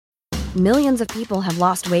Millions of people have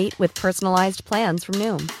lost weight with personalized plans from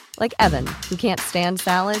Noom. Like Evan, who can't stand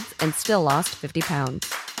salads and still lost 50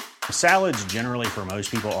 pounds. Salads generally for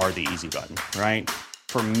most people are the easy button, right?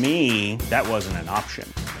 For me, that wasn't an option.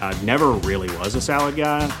 I never really was a salad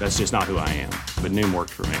guy. That's just not who I am. But Noom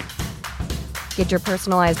worked for me. Get your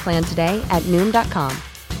personalized plan today at Noom.com.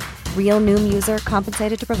 Real Noom user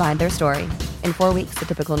compensated to provide their story. In 4 weeks, the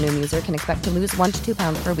typical Noom user can expect to lose 1 to 2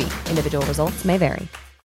 pounds per week. Individual results may vary.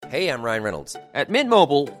 Hey, I'm Ryan Reynolds. At Mint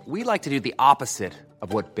Mobile, we like to do the opposite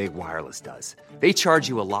of what Big Wireless does. They charge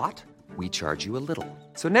you a lot, we charge you a little.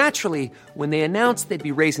 So naturally, when they announced they'd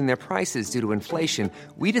be raising their prices due to inflation,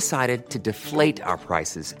 we decided to deflate our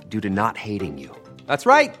prices due to not hating you. That's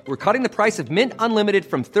right. We're cutting the price of Mint Unlimited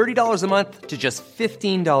from $30 a month to just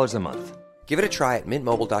 $15 a month. Give it a try at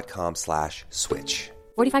mintmobile.com/switch.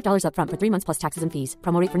 $45 up front for 3 months plus taxes and fees.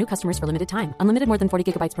 Promo rate for new customers for limited time. Unlimited more than 40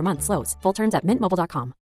 gigabytes per month. Slows full terms at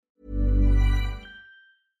mintmobile.com.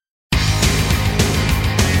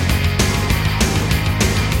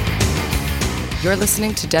 You're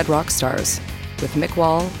listening to Dead Rock Stars with Mick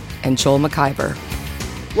Wall and Joel McIver.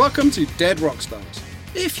 Welcome to Dead Rock Stars.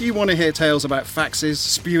 If you want to hear tales about faxes,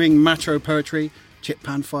 spewing macho poetry, chip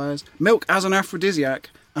pan fires, milk as an aphrodisiac,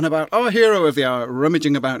 and about our hero of the hour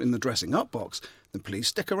rummaging about in the dressing up box, then please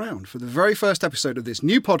stick around for the very first episode of this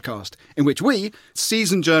new podcast in which we,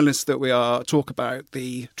 seasoned journalists that we are, talk about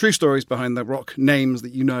the true stories behind the rock names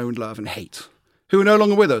that you know and love and hate, who are no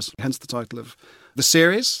longer with us, hence the title of the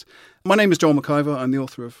series. My name is Joel McIver. I'm the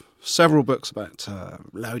author of several books about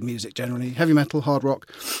loud music generally, heavy metal, hard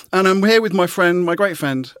rock. And I'm here with my friend, my great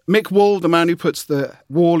friend, Mick Wall, the man who puts the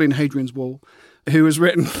wall in Hadrian's Wall, who has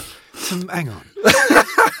written... Hang on.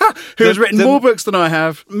 who has written more books than I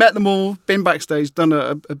have, met them all, been backstage, done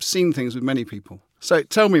obscene things with many people. So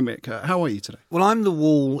tell me, Mick, how are you today? Well, I'm the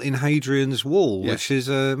wall in Hadrian's Wall, Yes. which is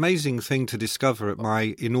an amazing thing to discover at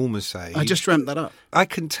my enormous age. I just dreamt that up. I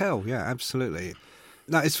can tell, yeah, absolutely.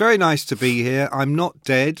 No, it's very nice to be here. I'm not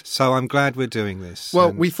dead, so I'm glad we're doing this. Well,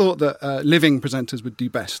 And we thought that living presenters would do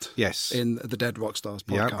best Yes. in the Dead Rock Stars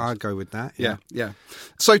podcast. Yeah, I'd go with that. Yeah.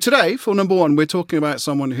 So today, for number one, we're talking about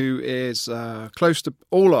someone who is close to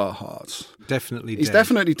all our hearts. Definitely He's dead.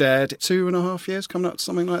 definitely dead. 2.5 years, coming up to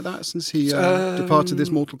something like that, since he departed this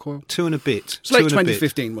mortal coil. 2 and a bit. It's late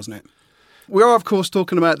 2015, wasn't it? We are, of course,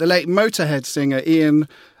 talking about the late Motorhead singer Ian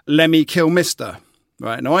Lemmy Kilmister.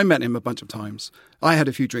 Right, now I met him a bunch of times. I had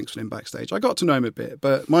a few drinks with him backstage. I got to know him a bit,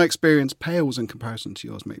 but my experience pales in comparison to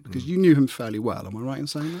yours, mate, because you knew him fairly well. Am I right in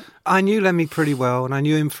saying that? I knew Lemmy pretty well, and I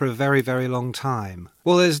knew him for a very, very long time.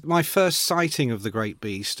 Well, there's my first sighting of the Great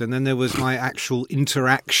Beast, and then there was my actual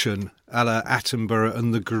interaction a la Attenborough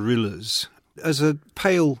and the Gorillas. As a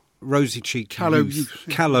pale, rosy-cheeked callow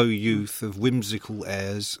youth of whimsical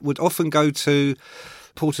airs, would often go to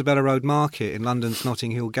Portobello Road Market in London's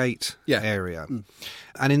Notting Hill Gate area.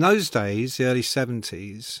 And in those days, the early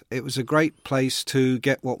 70s, it was a great place to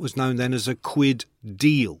get what was known then as a quid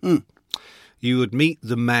deal. You would meet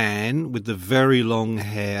the man with the very long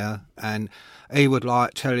hair, and he would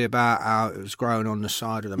tell you about how it was growing on the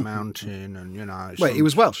side of the mountain, and Wait, he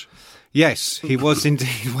was Welsh? Yes, he was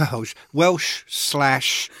indeed Welsh.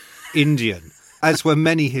 Welsh/Indian, as were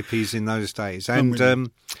many hippies in those days.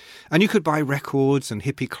 And you could buy records and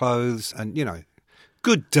hippie clothes and,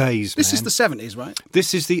 good days, This man. is the 70s, right?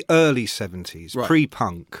 This is the early 70s, Right.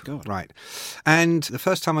 pre-punk. God. Right. And the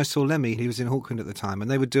first time I saw Lemmy, he was in Hawkwind at the time, and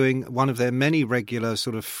they were doing one of their many regular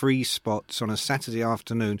sort of free spots on a Saturday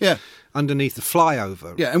afternoon underneath the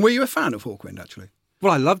flyover. Yeah, and were you a fan of Hawkwind, actually?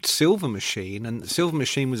 Well, I loved Silver Machine, and Silver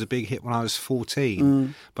Machine was a big hit when I was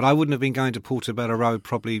 14. But I wouldn't have been going to Portobello Road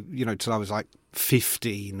probably, till I was like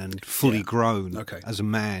 15 and fully grown as a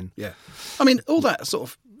man. Yeah. I mean, all that sort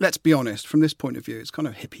of, let's be honest, from this point of view, it's kind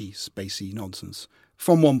of hippie, spacey nonsense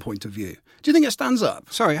from one point of view. Do you think it stands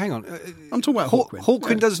up? Sorry, hang on. I'm talking about Hawkwind.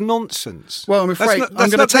 Hawkwind does nonsense. Well, I'm afraid I'm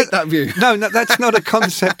going to take that view. No, that's not a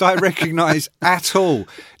concept I recognise at all.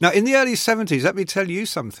 Now, in the early 70s, let me tell you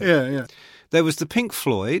something. Yeah. There was the Pink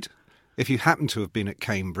Floyd, if you happen to have been at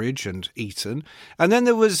Cambridge and Eton, and then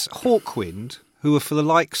there was Hawkwind, who were for the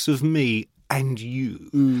likes of me and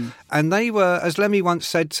you. And they were, as Lemmy once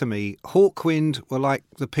said to me, Hawkwind were like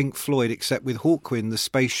the Pink Floyd, except with Hawkwind, the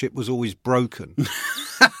spaceship was always broken.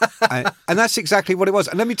 and that's exactly what it was.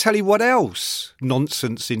 And let me tell you what else.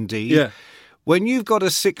 Nonsense indeed. Yeah. When you've got a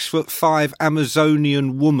 6'5"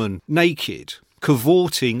 Amazonian woman naked,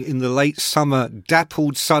 cavorting in the late summer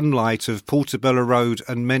dappled sunlight of Portobello Road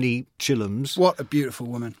and many chillums. What a beautiful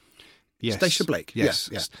woman. Yes. Stacia Blake. Yes.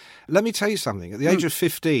 Yeah. Let me tell you something. At the age of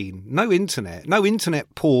 15, no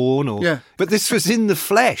internet porn, but this was in the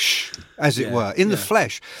flesh, as it were, in the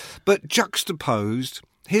flesh. But juxtaposed,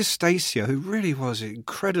 here's Stacia, who really was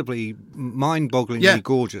incredibly mind-bogglingly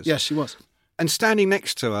gorgeous. Yes, she was. And standing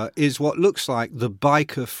next to her is what looks like the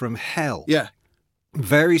biker from hell. Yeah.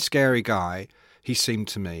 Very scary guy, he seemed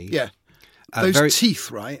to me. Yeah. Those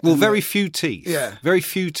teeth, right? Well, very few teeth. Yeah. Very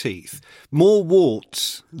few teeth. More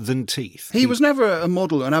warts than teeth. He was never a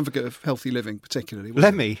model, an advocate of healthy living, particularly.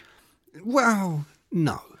 Lemmy? Well,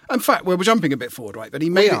 no. In fact, we're jumping a bit forward, right? But he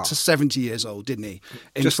made it to 70 years old, didn't he?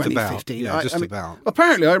 In Just 2015. about. Yeah, just about.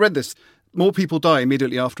 Apparently, I read this. More people die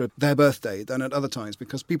immediately after their birthday than at other times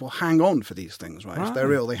because people hang on for these things, right? If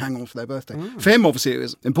they're ill, they hang on for their birthday. For him, obviously, it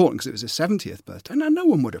was important because it was his 70th birthday. Now, no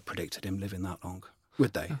one would have predicted him living that long,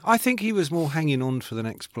 would they? I think he was more hanging on for the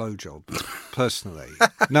next blowjob, personally,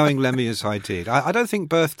 knowing Lemmy as I did. I don't think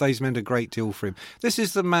birthdays meant a great deal for him. This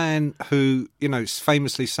is the man who,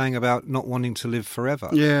 famously sang about not wanting to live forever.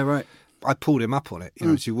 Yeah, right. I pulled him up on it,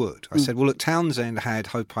 as you would. I said, well, look, Townsend had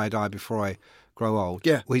Hope I Die Before I Grow Old.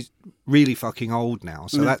 Yeah. Well, he's really fucking old now,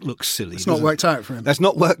 so that looks silly. It's not worked out for him. That's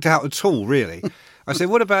not worked out at all, really. I said,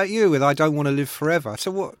 what about you with I Don't Want to Live Forever? I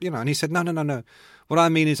said, what? And he said, no. What I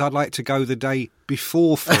mean is I'd like to go the day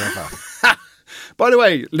before forever. By the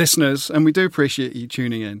way, listeners, and we do appreciate you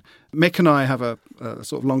tuning in, Mick and I have a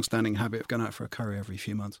sort of long-standing habit of going out for a curry every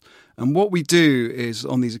few months. And what we do is,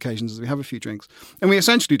 on these occasions, is we have a few drinks. And we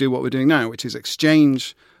essentially do what we're doing now, which is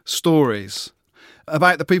exchange stories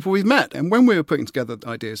about the people we've met. And when we were putting together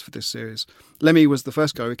ideas for this series, Lemmy was the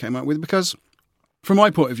first guy we came up with because, from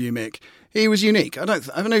my point of view, Mick, he was unique.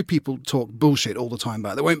 I know people talk bullshit all the time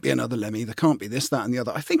about there won't be another Lemmy, there can't be this, that and the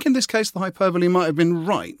other. I think in this case the hyperbole might have been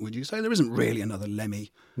right, would you say? There isn't really another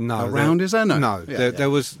Lemmy around, is there? No. There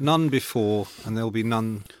was none before and there will be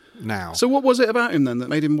none now. So what was it about him then that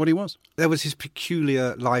made him what he was? There was his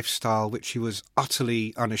peculiar lifestyle, which he was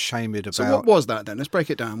utterly unashamed about. So what was that then? Let's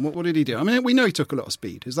break it down. What did he do? I mean, we know he took a lot of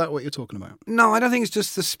speed. Is that what you're talking about? No, I don't think it's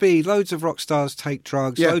just the speed. Loads of rock stars take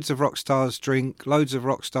drugs. Yeah. Loads of rock stars drink. Loads of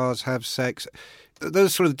rock stars have sex.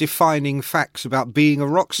 Those sort of defining facts about being a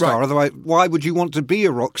rock star. Right. Otherwise, why would you want to be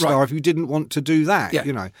a rock star if you didn't want to do that?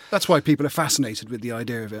 Yeah. That's why people are fascinated with the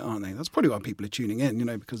idea of it, aren't they? That's probably why people are tuning in,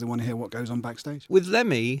 because they want to hear what goes on backstage. With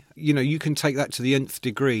Lemmy, you can take that to the nth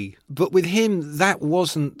degree. But with him, that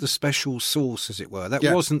wasn't the special sauce, as it were. That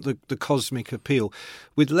wasn't the cosmic appeal.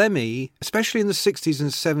 With Lemmy, especially in the 60s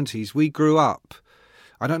and 70s, we grew up.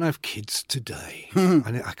 I don't know if kids today.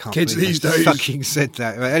 I can't kids believe these days fucking said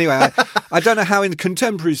that. But anyway, I don't know how in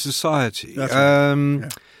contemporary society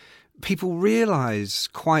people realise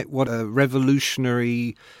quite what a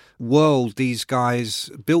revolutionary world these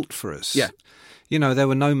guys built for us. Yeah. There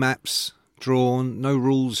were no maps drawn, no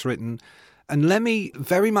rules written. And Lemmy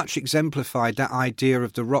very much exemplified that idea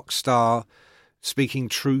of the rock star speaking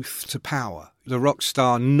truth to power. The rock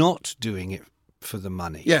star not doing it for the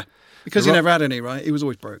money. Yeah. Because he never had any, right? He was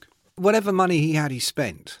always broke. Whatever money he had, he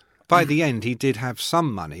spent. By the end, he did have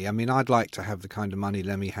some money. I mean, I'd like to have the kind of money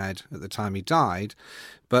Lemmy had at the time he died.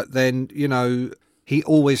 But then, he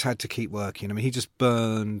always had to keep working. I mean, he just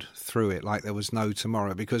burned through it like there was no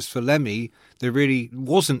tomorrow. Because for Lemmy, there really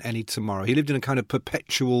wasn't any tomorrow. He lived in a kind of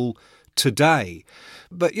perpetual today.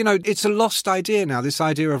 But, it's a lost idea now, this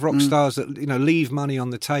idea of rock stars that, leave money on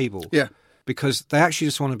the table. Yeah. Because they actually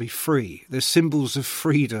just want to be free. They're symbols of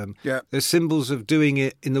freedom. Yeah. They're symbols of doing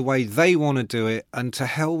it in the way they want to do it, and to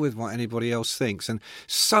hell with what anybody else thinks. And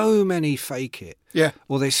so many fake it. Yeah.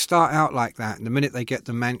 Or they start out like that, and the minute they get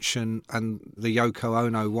the mansion and the Yoko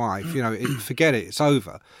Ono wife, forget it, it's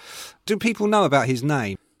over. Do people know about his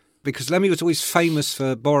name? Because Lemmy was always famous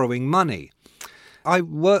for borrowing money. I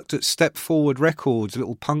worked at Step Forward Records, a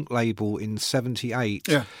little punk label, in 78.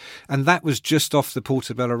 Yeah. And that was just off the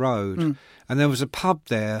Portobello Road. And there was a pub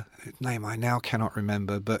there, whose name I now cannot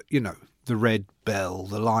remember, but, the Red Bell,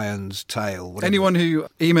 the Lion's Tail. Whatever. Anyone who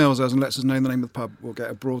emails us and lets us know the name of the pub will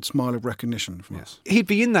get a broad smile of recognition from us. He'd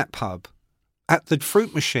be in that pub at the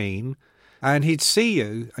fruit machine, and he'd see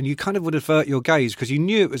you, and you kind of would avert your gaze because you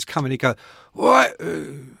knew it was coming. He'd go, "What?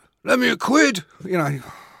 Let me a quid," but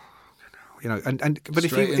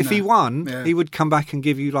if he won, he would come back and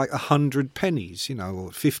give you like 100 pennies,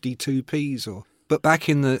 or 52p's or. But back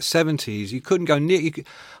in the 70s, you couldn't go near.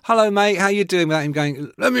 Hello, mate, how you doing? Without him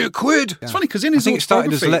going, "Let me a quid." It's funny because in his I think it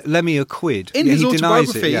started as "Let me a quid." In his he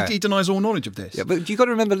autobiography, denies it, he denies all knowledge of this. Yeah, but you've got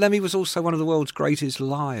to remember, Lemmy was also one of the world's greatest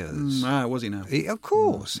liars. Was he now? Of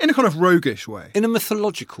course, in a kind of roguish way, in a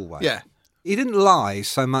mythological way. Yeah, he didn't lie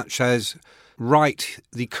so much as write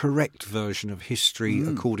the correct version of history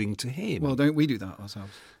according to him. Well, don't we do that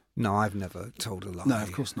ourselves? No, I've never told a lie. No,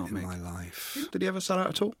 of course not, in Mick. my life. Did he ever sell out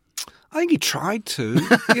at all? I think he tried to.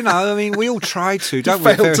 I mean, we all try to, don't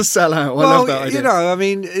Failed we? to sell out. I well, love that idea. I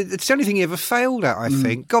mean, it's the only thing he ever failed at, I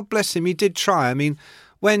think. God bless him, he did try. I mean,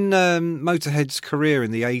 when Motorhead's career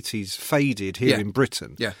in the 80s faded here in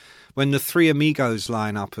Britain, when the three amigos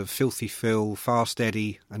line-up of Filthy Phil, Fast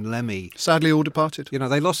Eddie and Lemmy... Sadly all departed.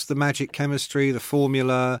 They lost the magic chemistry, the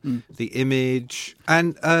formula, the image,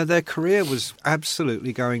 and their career was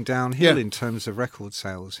absolutely going downhill in terms of record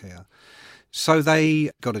sales here. So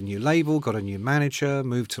they got a new label, got a new manager,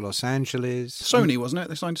 moved to Los Angeles. Sony, wasn't it?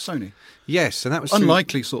 They signed to Sony. Yes, and that was...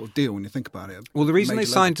 Unlikely sort of deal when you think about it. Well, the reason they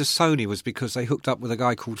signed to Sony was because they hooked up with a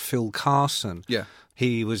guy called Phil Carson. Yeah.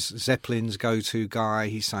 He was Zeppelin's go-to guy.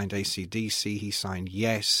 He signed AC/DC. He signed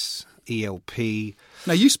Yes, ELP.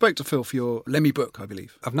 Now, you spoke to Phil for your Lemmy book, I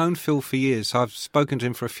believe. I've known Phil for years. I've spoken to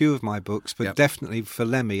him for a few of my books, but definitely for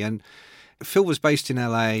Lemmy. And Phil was based in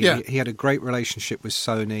LA. Yeah. He had a great relationship with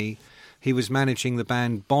Sony. He was managing the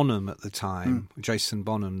band Bonham at the time, Jason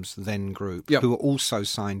Bonham's then group, who were also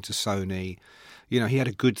signed to Sony. He had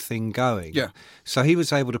a good thing going. Yeah. So he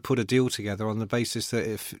was able to put a deal together on the basis that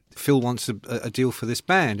if Phil wants a deal for this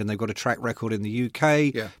band and they've got a track record in the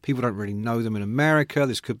UK, people don't really know them in America,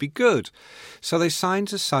 this could be good. So they signed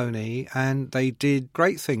to Sony and they did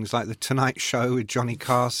great things like The Tonight Show with Johnny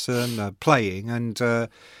Carson playing, and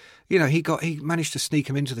he managed to sneak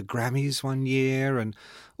him into the Grammys one year and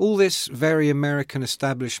all this very American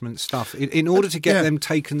establishment stuff in order to get them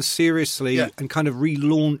taken seriously and kind of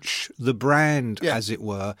relaunch the brand, as it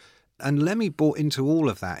were. And Lemmy bought into all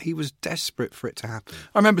of that. He was desperate for it to happen.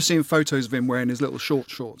 I remember seeing photos of him wearing his little short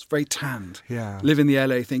shorts, very tanned. Yeah. Living the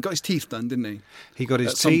LA thing. Got his teeth done, didn't he? He got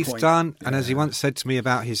his teeth done. And as he once said to me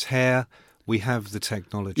about his hair, we have the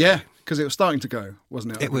technology. Yeah, because it was starting to go,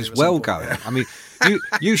 wasn't it? It was well going. I mean,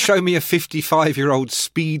 you show me a 55-year-old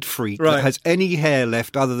speed freak that has any hair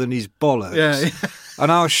left other than his bollocks,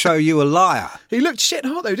 and I'll show you a liar. He looked shit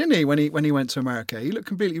hot though, didn't he? When he went to America, he looked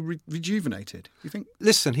completely rejuvenated. You think?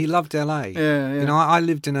 Listen, he loved LA. Yeah. I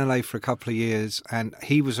lived in LA for a couple of years, and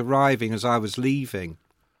he was arriving as I was leaving.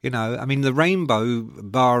 I mean, the Rainbow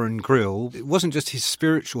Bar and Grill, it wasn't just his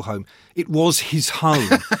spiritual home, it was his home.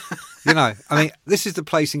 I mean, this is the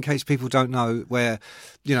place, in case people don't know, where,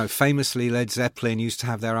 famously Led Zeppelin used to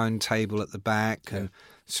have their own table at the back and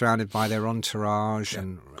surrounded by their entourage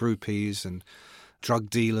and groupies and drug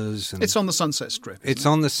dealers. And it's on the Sunset Strip. It's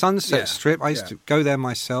on the Sunset Strip. I used to go there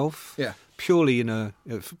myself. Yeah. Purely in a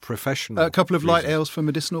professional A couple of light reason. ales for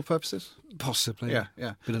medicinal purposes? Possibly.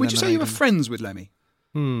 Yeah. Would you say you were friends with Lemmy?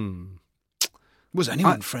 Was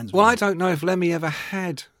anyone friends with him? Well, I don't know if Lemmy ever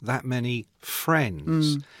had that many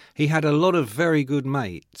friends. He had a lot of very good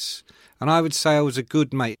mates, and I would say I was a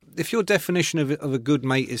good mate. If your definition of a good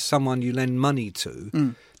mate is someone you lend money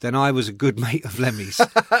to, then I was a good mate of Lemmy's.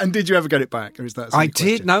 And did you ever get it back, or is that? I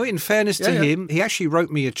did. No, in fairness to him, he actually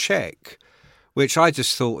wrote me a cheque, which I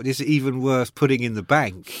just thought is even worth putting in the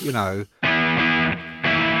bank. I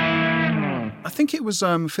think it was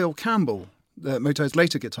Phil Campbell, Motorhead's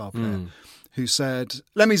later guitar player, who said,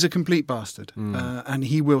 Lemmy's a complete bastard, and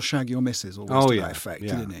he will shag your missus, or to that effect,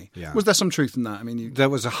 didn't he? Yeah. Was there some truth in that? I mean, there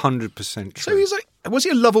was 100% true. So he's like, was he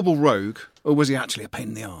a lovable rogue, or was he actually a pain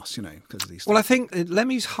in the arse, because of these things? Well, I think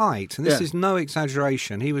Lemmy's height, and this is no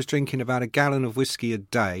exaggeration, he was drinking about a gallon of whiskey a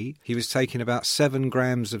day. He was taking about 7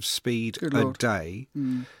 grams of speed a day.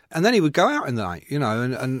 And then he would go out in the night,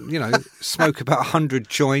 and smoke about 100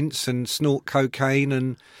 joints and snort cocaine.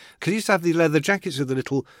 And because he used to have the leather jackets with the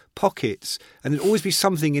little pockets, and there'd always be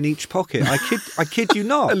something in each pocket. I kid you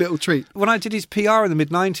not. A little treat. When I did his PR in the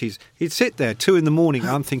mid-90s, he'd sit there 2 a.m, and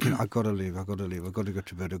I'm thinking, I've got to leave, I've got to go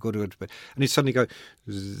to bed, And he'd suddenly go,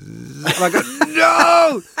 and I go,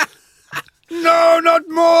 no! No, not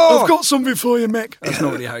more! I've got something for you, Mick. That's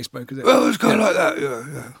not really how he spoke, is it? Well, it's kind of like that,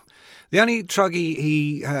 yeah. The only drug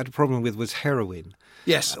he had a problem with was heroin.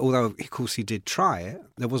 Yes. Although, of course, he did try it.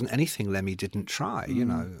 There wasn't anything Lemmy didn't try,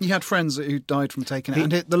 He had friends who died from taking it,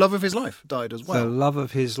 and the love of his life died as well. The love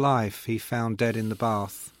of his life he found dead in the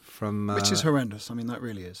bath from... Which is horrendous. I mean, that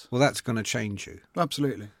really is. Well, that's going to change you.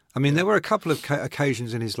 Absolutely. I mean, there were a couple of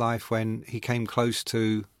occasions in his life when he came close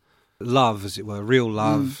to love, as it were, real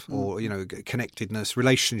love, or, connectedness,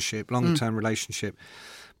 relationship, long-term relationship.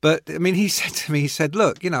 But, I mean, he said to me,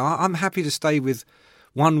 look, I'm happy to stay with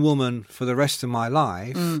one woman for the rest of my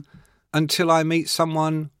life until I meet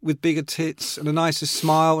someone with bigger tits and a nicer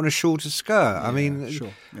smile and a shorter skirt. I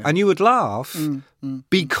mean, and you would laugh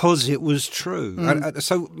because it was true.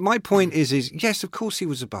 So my point is, yes, of course he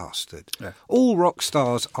was a bastard. Yeah. All rock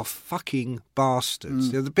stars are fucking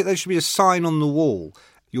bastards. There should be a sign on the wall.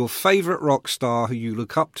 your favourite rock star who you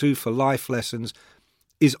look up to for life lessons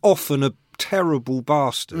is often a terrible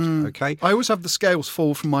bastard, okay? I always have the scales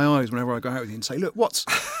fall from my eyes whenever I go out with you and say, look, what's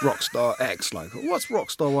Rockstar X like? Or what's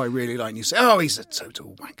Rockstar Y really like? And you say, oh, he's a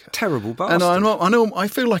total wanker. Terrible bastard. And I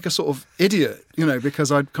feel like a sort of idiot,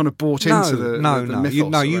 because I'd kind of bought into the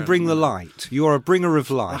mythos. You bring the light. You're a bringer of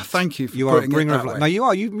light. Thank you for You are a putting it bringer that of light. way. No, you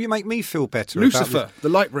are. You make me feel better. Lucifer, the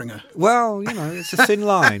light bringer. Well, it's a thin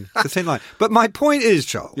line. It's a thin line. But my point is,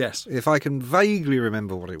 Joel, Yes. if I can vaguely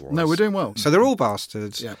remember what it was. No, we're doing well. So they're all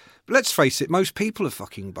bastards. Yeah. But let's face it, most people are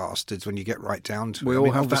fucking bastards when you get right down to it. We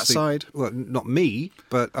all have that obviously- side. Well, not me,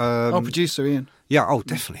 but... Producer Ian. Yeah,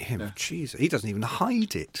 definitely him. Yeah. Jeez, he doesn't even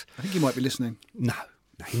hide it. I think he might be listening. No,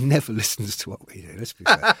 he never listens to what we do, let's be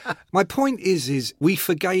fair. My point is we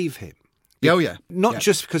forgave him. Oh, yeah. Not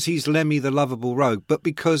just because he's Lemmy the lovable rogue, but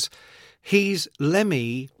because he's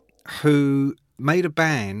Lemmy who made a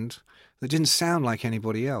band that didn't sound like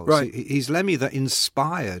anybody else. Right. He's Lemmy that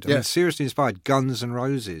inspired, seriously inspired Guns N'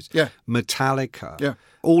 Roses, Metallica,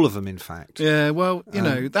 all of them, in fact. Yeah, well,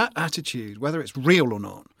 that attitude, whether it's real or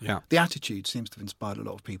not, Yeah. the attitude seems to have inspired a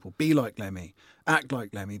lot of people. Be like Lemmy, act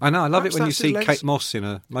like Lemmy. I know, I love it Perhaps when you that's see his Kate Moss in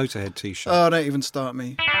a Motorhead T-shirt. Oh, don't even start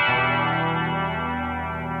me.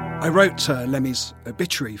 I wrote Lemmy's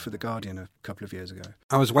obituary for The Guardian a couple of years ago.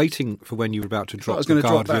 I was waiting for when you were about to I drop was The going to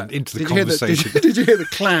drop Guardian that. into the Did you hear conversation. Did you hear the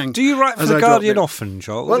clang? Do you write for as The I dropped Guardian it? often,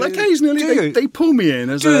 Joel? Well, occasionally Do you? they pull me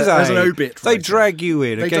in as, Do as an they? obit. They writer. drag you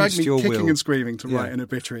in They against drag me your kicking will. and screaming to Yeah. write an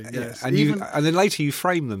obituary. Yes, And, and then later you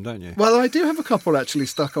frame them, don't you? Well, I do have a couple actually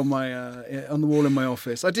stuck on my on the wall in my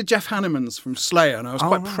office. I did Jeff Hanneman's from Slayer, and I was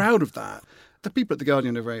quite proud of that. The people at The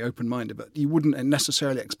Guardian are very open-minded, but you wouldn't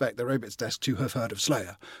necessarily expect their obits desk to have heard of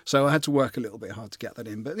Slayer. So I had to work a little bit hard to get that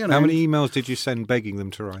in. But How many emails did you send begging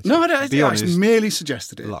them to write? No, it? I Be honest. just merely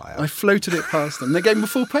suggested it. Liar. I floated it past them. They gave me a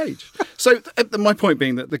full page. So my point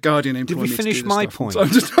being that The Guardian Did employed we me to do finish this my stuff. point? So I'm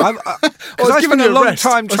just, Because I've giving spent a you a long rest.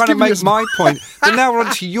 time I was trying to giving you make my point, but now we're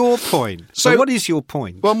on to your point. So what is your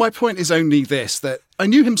point? Well, my point is only this, that I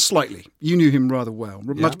knew him slightly. You knew him rather well,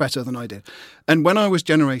 much better than I did. And when I was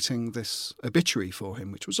generating this obituary for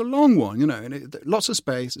him, which was a long one, and lots of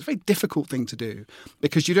space, it's a very difficult thing to do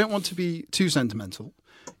because you don't want to be too sentimental.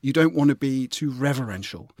 You don't want to be too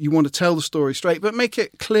reverential. You want to tell the story straight, but make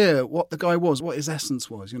it clear what the guy was, what his essence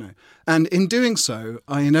was, And in doing so,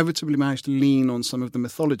 I inevitably managed to lean on some of the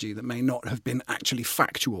mythology that may not have been actually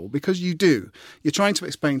factual, because you do. You're trying to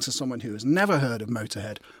explain to someone who has never heard of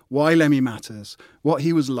Motorhead why Lemmy matters, what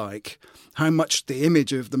he was like, how much the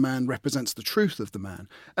image of the man represents the truth of the man.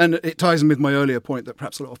 And it ties in with my earlier point that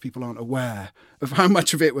perhaps a lot of people aren't aware of how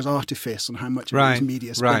much of it was artifice and how much of it was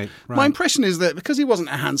media spin. Right. My impression is that because he wasn't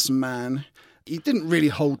a handsome man, he didn't really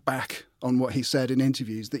hold back on what he said in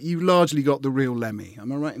interviews, that you largely got the real Lemmy.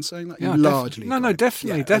 Am I right in saying that? Definitely. got it.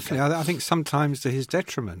 Definitely. Okay. I think sometimes to his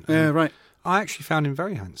detriment. Yeah, right. I actually found him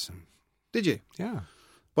very handsome. Did you? Yeah.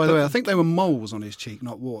 By the way, I think they were moles on his cheek,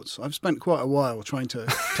 not warts. I've spent quite a while trying to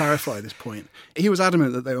clarify this point. He was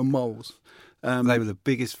adamant that they were moles. They were the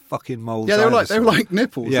biggest fucking moles. Yeah, they were I ever like saw.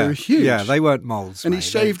 nipples. Yeah. They were huge. Yeah, they weren't moles. And he mate.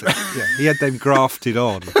 shaved them. He had them grafted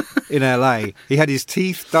on in LA. He had his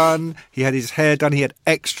teeth done. He had his hair done. He had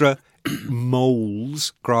extra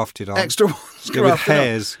moles grafted on. Extra ones with grafted on.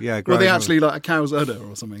 hairs. Yeah, Were growing they on. actually like a cow's udder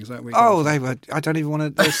or something? Is that what Oh, they were. I don't even want to.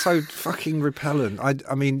 They're so fucking repellent.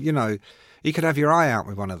 I mean, you could have your eye out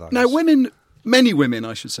with one of those. No, many women,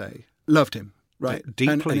 I should say, loved him. Right,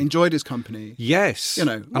 Deeply. and enjoyed his company. Yes, And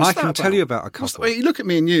I can tell you about a couple. You look at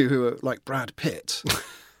me and you, who are like Brad Pitt,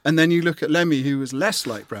 and then you look at Lemmy, who was less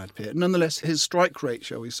like Brad Pitt. Nonetheless, his strike rate,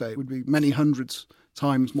 shall we say, would be many hundreds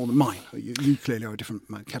times more than mine. You clearly are a different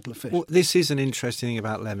kettle of fish. Well, this is an interesting thing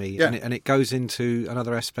about Lemmy, and it goes into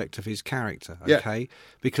another aspect of his character, okay?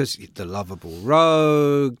 Because the lovable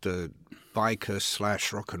rogue, the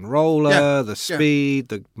biker / rock and roller, the speed,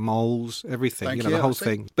 the moles, everything, the whole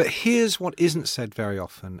thing. But here's what isn't said very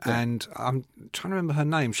often, and I'm trying to remember her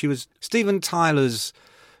name. She was Steven Tyler's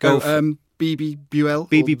girlfriend. Bibi Buell?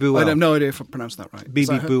 Bibi Buell. I have no idea if I pronounced that right.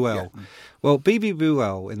 Bibi Buell. Yeah. Well, Bibi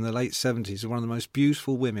Buell in the late 70s was one of the most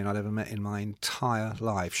beautiful women I'd ever met in my entire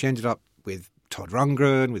life. She ended up with Todd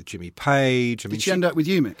Rundgren, with Jimmy Page. Did she end up with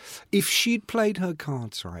you, Mick? If she'd played her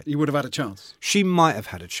cards right, you would have had a chance. She might have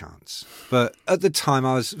had a chance. But at the time,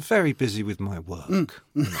 I was very busy with my work.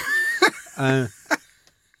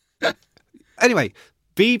 Anyway,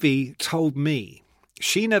 Bibi told me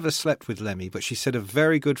she never slept with Lemmy, but she said a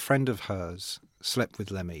very good friend of hers slept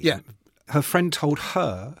with Lemmy. Yeah. Her friend told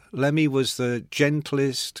her Lemmy was the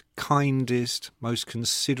gentlest, kindest, most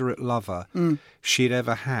considerate lover she'd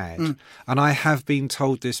ever had. And I have been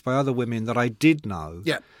told this by other women that I did know.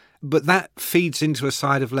 Yeah. But that feeds into a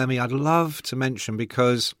side of Lemmy I'd love to mention,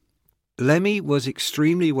 because Lemmy was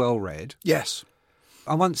extremely well read. Yes.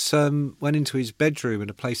 I once went into his bedroom in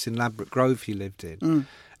a place in Ladbroke Grove he lived in,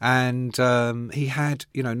 and he had,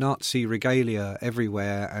 Nazi regalia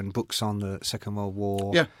everywhere and books on the Second World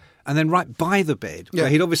War. Yeah. And then right by the bed, where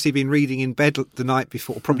he'd obviously been reading in bed the night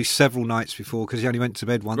before, probably several nights before, because he only went to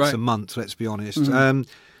bed once a month, let's be honest,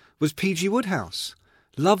 was P.G. Wodehouse.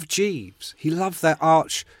 Loved Jeeves. He loved that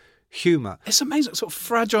arch humour. It's amazing, sort of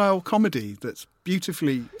fragile comedy that's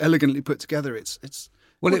beautifully, elegantly put together. It's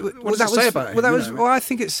Well, what does it say about him? Well, I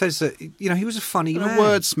think it says that he was a funny man. A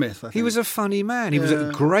wordsmith. I think. He was a funny man. He was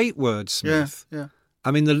a great wordsmith. Yeah.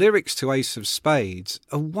 I mean, the lyrics to Ace of Spades,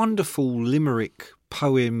 a wonderful limerick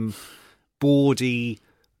poem, bawdy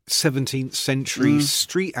 17th century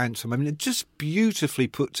street anthem. I mean, just beautifully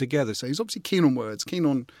put together. So he's obviously keen on words, keen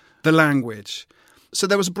on the language. So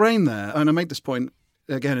there was a brain there, and I made this point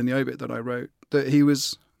again in the obit that I wrote, that he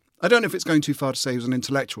was. I don't know if it's going too far to say he was an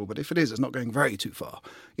intellectual, but if it is, it's not going very too far.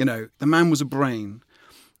 The man was a brain.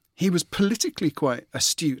 He was politically quite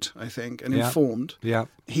astute, I think, and informed. Yeah.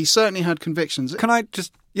 He certainly had convictions. Can I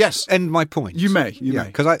just end my point? You may.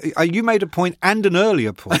 Because you made a point and an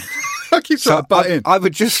earlier point. I keep trying to butt in. I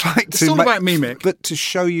would just like to... It's all about me, Mick. But to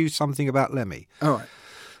show you something about Lemmy. All right.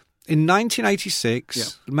 In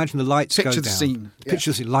 1986, imagine the lights go down. Picture the scene.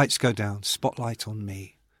 Picture the scene. Lights go down. Spotlight on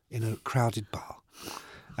me in a crowded bar.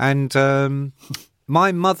 And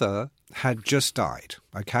my mother had just died,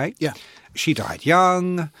 okay? Yeah. She died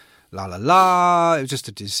young, la la la, it was just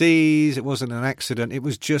a disease, it wasn't an accident, it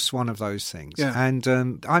was just one of those things. Yeah.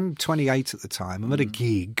 And I'm 28 at the time, I'm at a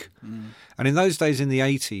gig, and in those days in the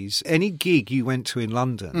 80s, any gig you went to in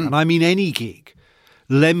London, and I mean any gig,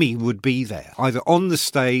 Lemmy would be there, either on the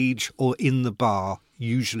stage or in the bar,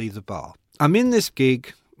 usually the bar. I'm in this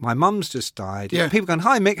gig. My mum's just died. Yeah. People going,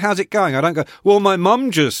 "Hi, Mick, how's it going?" I don't go, "Well, my mum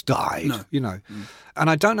just died," And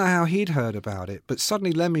I don't know how he'd heard about it, but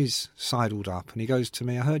suddenly Lemmy's sidled up and he goes to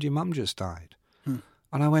me, "I heard your mum just died."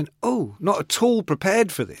 And I went, "Oh, not at all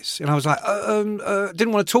prepared for this." And I was like,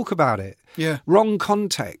 didn't want to talk about it. Yeah. Wrong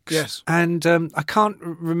context. Yes. And I can't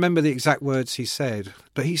remember the exact words he said,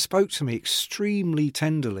 but he spoke to me extremely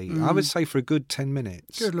tenderly. I would say for a good 10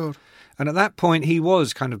 minutes. Good Lord. And at that point, he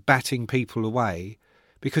was kind of batting people away,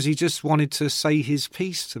 because he just wanted to say his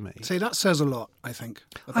piece to me. See, that says a lot, I think.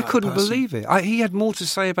 I couldn't believe it. He had more to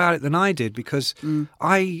say about it than I did, because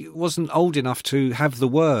I wasn't old enough to have the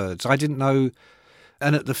words. I didn't know.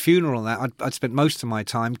 And at the funeral and that, I'd spent most of my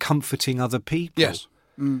time comforting other people. Yes.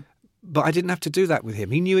 But I didn't have to do that with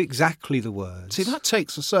him. He knew exactly the words. See, that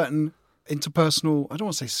takes a certain interpersonal, I don't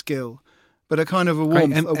want to say skill, but a kind of a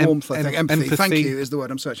warmth, I think. Empathy. Thank you is the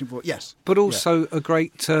word I'm searching for. Yes. But also a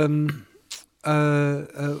great... the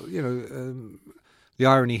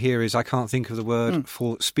irony here is I can't think of the word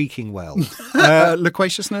for speaking well.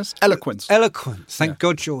 Loquaciousness? Eloquence. Eloquence. Thank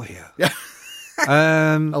God you're here. Yeah.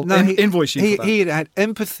 Invoice you for that. He had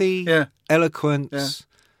empathy, eloquence,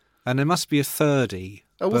 and there must be a thirdie.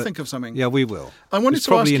 Oh, we'll think of something. Yeah, we will. I wanted it's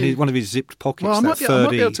to probably ask in you, one of his zipped pockets. Well, I might be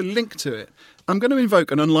able to thirdie. link to it. I'm going to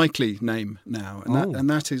invoke an unlikely name now, and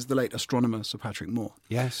that is the late astronomer Sir Patrick Moore.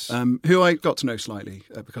 Yes. Who I got to know slightly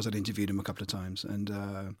because I'd interviewed him a couple of times. And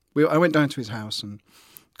I went down to his house and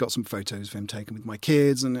got some photos of him taken with my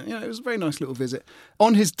kids, and it was a very nice little visit.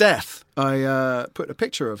 On his death, I put a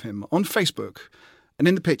picture of him on Facebook, and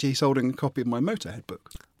in the picture he's holding a copy of my Motorhead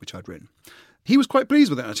book, which I'd written. He was quite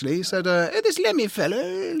pleased with it, actually. He said, this Lemmy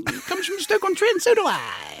fellow comes from Stoke-on-Trent, so do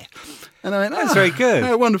I. And I went, that's very good.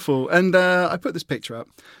 Oh, wonderful. And I put this picture up.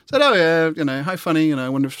 Said, oh, yeah, how funny. I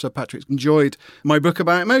wonder if Sir Patrick's enjoyed my book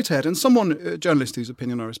about Motorhead. And someone, a journalist whose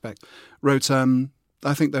opinion I respect, wrote,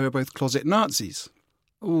 I think they were both closet Nazis.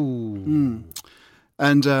 Ooh.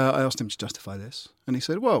 And I asked him to justify this. And he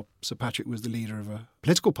said, well, Sir Patrick was the leader of a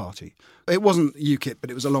political party. It wasn't UKIP, but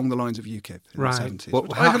it was along the lines of UKIP in the 70s. Well,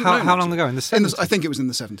 how long ago? In the 70s? I think it was in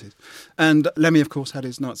the 70s. And Lemmy, of course, had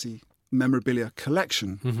his Nazi memorabilia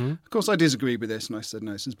collection. Mm-hmm. Of course, I disagreed with this, and I said,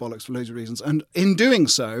 no, this is bollocks for loads of reasons. And in doing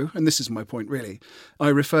so, and this is my point, really, I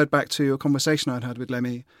referred back to a conversation I'd had with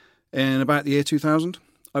Lemmy in about the year 2000.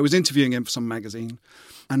 I was interviewing him for some magazine.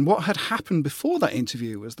 And what had happened before that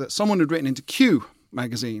interview was that someone had written into Q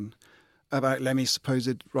magazine about Lemmy's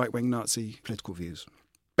supposed right-wing Nazi political views,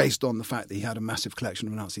 based on the fact that he had a massive collection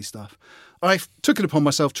of Nazi stuff. I took it upon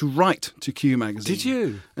myself to write to Q magazine. Did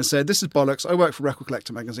you? And said, this is bollocks. I work for Record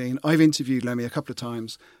Collector magazine. I've interviewed Lemmy a couple of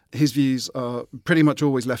times. His views are pretty much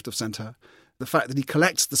always left of centre. The fact that he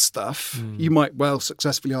collects the stuff, you might well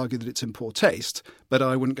successfully argue that it's in poor taste, but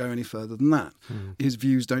I wouldn't go any further than that. His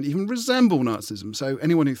views don't even resemble Nazism, so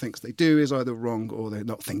anyone who thinks they do is either wrong or they're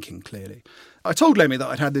not thinking clearly. I told Lemmy that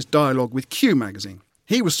I'd had this dialogue with Q magazine.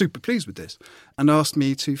 He was super pleased with this and asked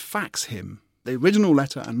me to fax him the original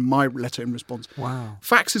letter and my letter in response. Wow.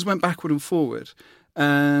 Faxes went backward and forward,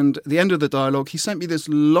 and at the end of the dialogue, he sent me this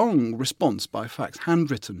long response by fax,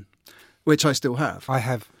 handwritten, which I still have. I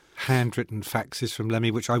have handwritten faxes from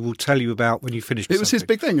Lemmy, which I will tell you about when you finish. It was his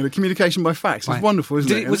big thing, the communication by fax. It's wonderful,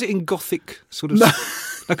 isn't it? Was it in Gothic sort of? No,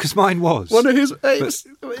 because mine was. One of his.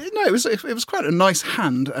 It was quite a nice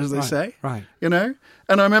hand, as they say. Right. You know,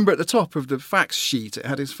 and I remember at the top of the fax sheet, it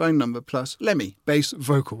had his phone number plus Lemmy bass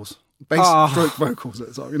vocals, stroke vocals at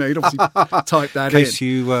the top. You know, you'd obviously type that in. In case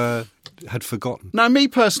you had forgotten. Now, me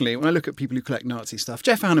personally, when I look at people who collect Nazi stuff,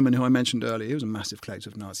 Jeff Hanneman, who I mentioned earlier, he was a massive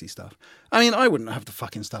collector of Nazi stuff. I mean, I wouldn't have the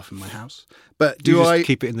fucking stuff in my house. But you just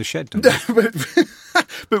keep it in the shed, don't you?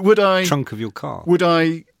 But would I... Trunk of your car. Would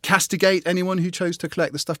I castigate anyone who chose to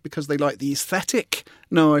collect the stuff because they like the aesthetic?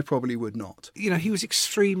 No, I probably would not. You know, he was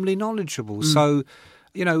extremely knowledgeable. So,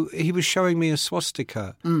 you know, he was showing me a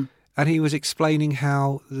swastika and he was explaining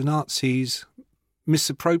how the Nazis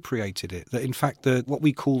misappropriated it. That, in fact, what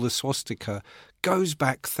we call the swastika goes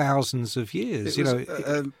back thousands of years. It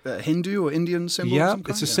was a Hindu or Indian symbol? Yeah, of some kind?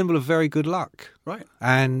 it's a symbol of very good luck. Right.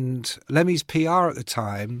 And Lemmy's PR at the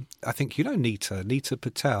time, I think you know Nita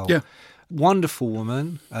Patel. Yeah. Wonderful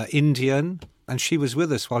woman, Indian, and she was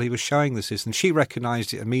with us while he was showing this, and she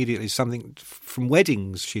recognised it immediately, something from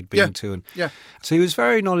weddings she'd been to. And so he was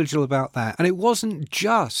very knowledgeable about that. And it wasn't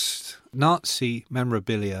just Nazi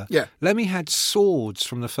memorabilia. Yeah. Lemmy had swords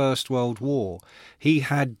from the First World War. He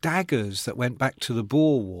had daggers that went back to the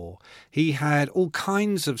Boer War. He had all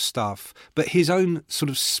kinds of stuff, but his own sort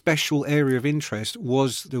of special area of interest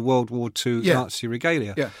was the World War II Nazi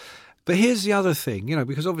regalia. Yeah. But here's the other thing, you know,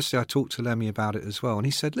 because obviously I talked to Lemmy about it as well, and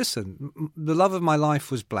he said, listen, the love of my life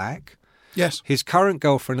was black. Yes. His current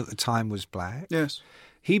girlfriend at the time was black. Yes.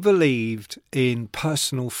 He believed in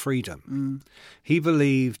personal freedom. He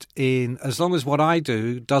believed in, as long as what I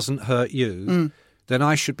do doesn't hurt you, then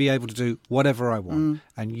I should be able to do whatever I want.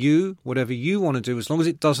 And you, whatever you want to do, as long as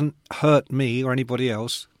it doesn't hurt me or anybody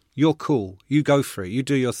else, you're cool. You go for it. You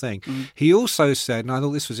do your thing. He also said, and I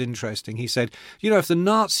thought this was interesting, he said, you know, if the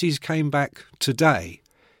Nazis came back today,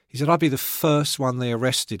 he said, I'd be the first one they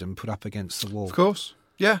arrested and put up against the wall. Of course.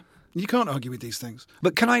 Yeah. You can't argue with these things.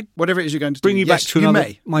 But can I... Whatever it is you're going to bring do. you back to another,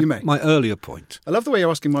 you may. my earlier point. I love the way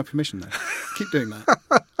you're asking my permission, though. Keep doing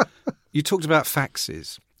that. You talked about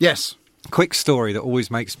faxes. Yes. Quick story that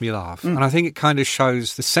always makes me laugh. And I think it kind of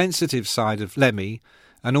shows the sensitive side of Lemmy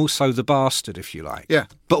and also the bastard, if you like. Yeah.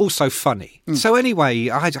 But also funny. So anyway,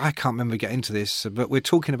 I can't remember getting into this, but we're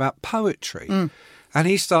talking about poetry. And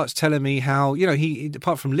he starts telling me how, you know, he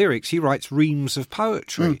apart from lyrics, he writes reams of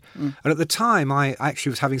poetry. And at the time, I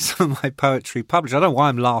actually was having some of my poetry published. I don't know why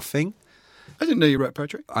I'm laughing. I didn't know you wrote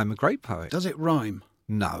poetry. I'm a great poet. Does it rhyme?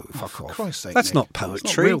 No, fuck for off. Christ's sake, That's Nick. not poetry.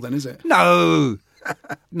 It's not real then, is it? No.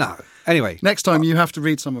 No. Anyway. Next time you have to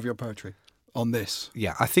read some of your poetry on this.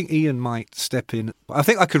 Yeah, I think Ian might step in. I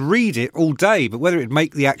think I could read it all day, but whether it'd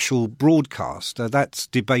make the actual broadcast, that's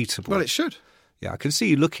debatable. Well, it should. Yeah, I can see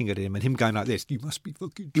you looking at him and him going like this. You must be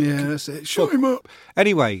fucking joking. Yeah, that's it. Shut him up.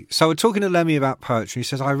 Anyway, so we're talking to Lemmy about poetry. He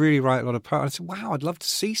says, I really write a lot of poetry. I said, wow, I'd love to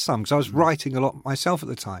see some, because I was writing a lot myself at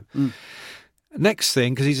the time. Next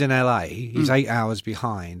thing, because he's in LA, he's 8 hours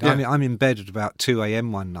behind. Yeah. I mean, I'm in bed at about 2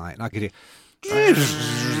 a.m. one night, and I could hear...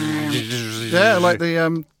 Yeah, like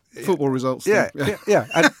the football results. Yeah.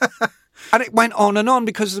 And it went on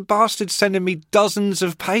because the bastard's sending me dozens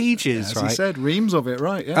of pages, As right? he said, reams of it,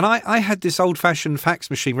 right, yeah. And I had this old-fashioned fax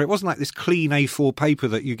machine where it wasn't like this clean A4 paper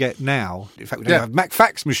that you get now. In fact, we don't have Mac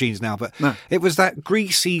fax machines now, but it was that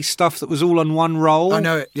greasy stuff that was all on one roll. I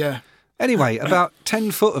know it, yeah. Anyway, about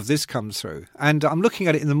 10 foot of this comes through, and I'm looking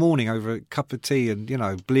at it in the morning over a cup of tea and, you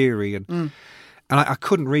know, bleary, and I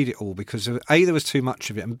couldn't read it all because, A, there was too much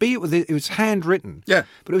of it, and B, it was handwritten. Yeah.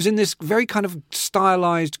 But it was in this very kind of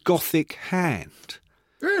stylised Gothic hand.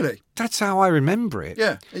 Really? That's how I remember it.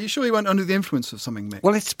 Yeah. Are you sure you weren't under the influence of something, Mick?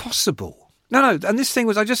 Well, it's possible. No, and this thing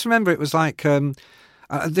was, I just remember it was like,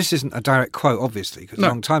 this isn't a direct quote, obviously, because a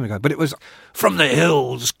long time ago, but it was, from the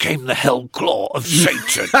hills came the hell claw of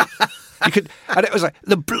Satan. And it was like,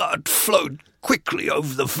 the blood flowed quickly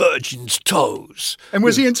over the virgin's toes. And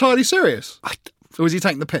was he entirely serious? Or was he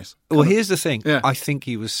taking the piss? Well, here's the thing. Yeah. I think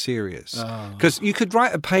he was serious. Because you could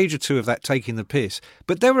write a page or two of that taking the piss,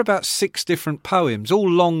 but there were about 6 different poems, all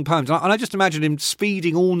long poems. And I just imagine him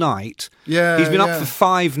speeding all night. Yeah, He's been up for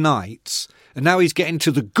 5 nights. And now he's getting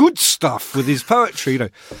to the good stuff with his poetry, you know.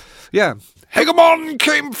 Yeah. Hegemon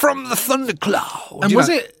came from the thundercloud. And was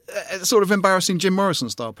it sort of embarrassing Jim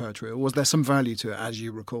Morrison-style poetry, or was there some value to it, as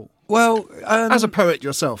you recall? Well, as a poet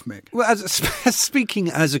yourself, Mick. Well, speaking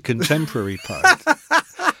as a contemporary poet,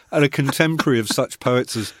 and a contemporary of such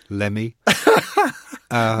poets as Lemmy,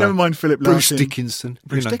 never mind Philip Bruce Larkin. Dickinson,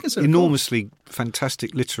 Dickinson, enormously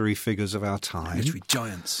fantastic literary figures of our time, literary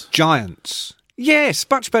giants. Giants. Yes,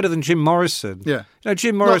 much better than Jim Morrison. Yeah. You know,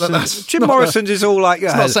 Jim Morrison's is all like...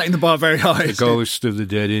 It's not setting the bar very high. The ghost of the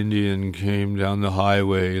dead Indian came down the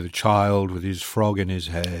highway, the child with his frog in his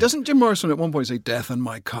head. Doesn't Jim Morrison at one point say, death and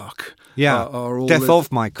my cock? Yeah, death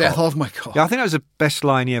of my cock. Death of my cock. Yeah, I think that was the best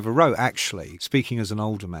line he ever wrote, actually, speaking as an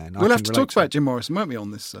older man. We'll have to talk about Jim Morrison, won't we, on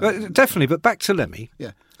this? Definitely, but back to Lemmy.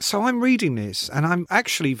 Yeah. So I'm reading this, and I'm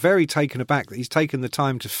actually very taken aback that he's taken the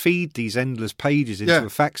time to feed these endless pages into a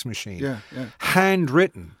fax machine,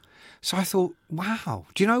 handwritten. So I thought, wow,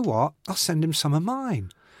 do you know what? I'll send him some of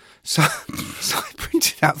mine. So I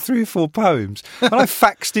printed out 3 or 4 poems, and I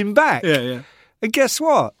faxed him back. Yeah. And guess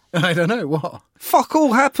what? I don't know, what? Fuck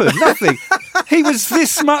all happened, nothing. He was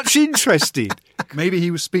this much interested. Maybe he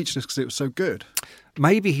was speechless because it was so good.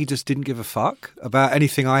 Maybe he just didn't give a fuck about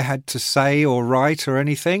anything I had to say or write or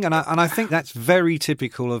anything. And I think that's very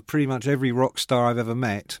typical of pretty much every rock star I've ever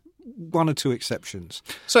met, 1 or 2 exceptions.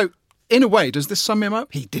 So, in a way, does this sum him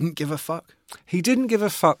up? He didn't give a fuck? He didn't give a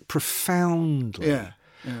fuck profoundly. Yeah.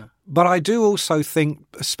 But I do also think,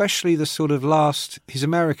 especially the sort of his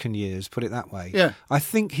American years, put it that way, I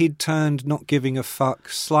think he'd turned not giving a fuck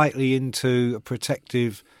slightly into a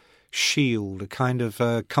protective shield, a kind of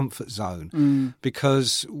comfort zone,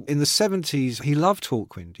 because in the 70s he loved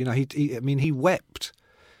Hawkwind. You know, he wept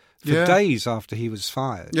for days after he was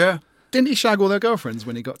fired. Yeah. Didn't he shag all their girlfriends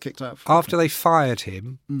when he got kicked out? After they fired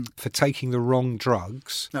him for taking the wrong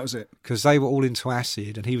drugs. That was it. Because they were all into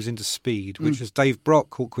acid and he was into speed, which, as Dave Brock,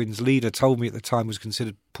 Hawkwind's leader, told me at the time, was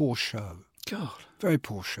considered poor show. God. Very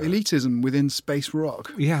poor show. Elitism within space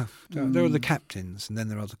rock. Yeah. There are the captains and then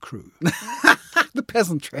there are the crew. The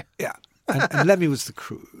peasantry. Yeah. And Lemmy was the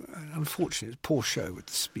crew. Unfortunately, it was poor show with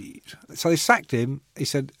the speed. So they sacked him, he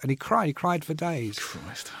said, and he cried for days.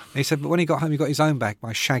 Christ. And he said, but when he got home, he got his own back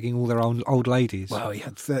by shagging all their old ladies. Well, he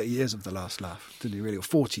had 30 years of The Last Laugh, didn't he really? Or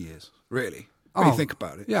 40 years, really. When you think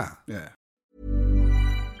about it. Yeah.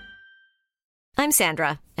 I'm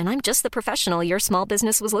Sandra, and I'm just the professional your small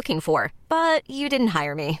business was looking for. But you didn't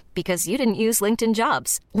hire me because you didn't use LinkedIn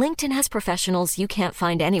Jobs. LinkedIn has professionals you can't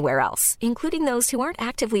find anywhere else, including those who aren't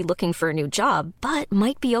actively looking for a new job, but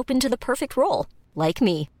might be open to the perfect role, like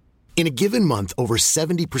me. In a given month, over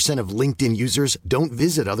 70% of LinkedIn users don't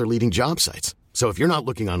visit other leading job sites. So if you're not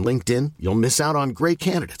looking on LinkedIn, you'll miss out on great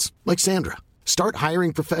candidates, like Sandra. Start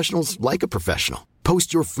hiring professionals like a professional.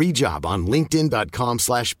 Post your free job on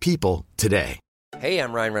linkedin.com/people today. Hey,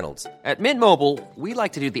 I'm Ryan Reynolds. At Mint Mobile, we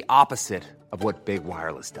like to do the opposite of what Big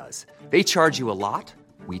Wireless does. They charge you a lot,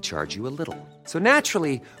 we charge you a little. So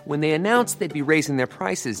naturally, when they announced they'd be raising their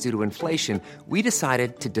prices due to inflation, we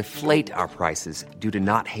decided to deflate our prices due to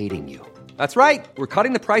not hating you. That's right. We're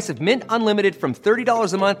cutting the price of Mint Unlimited from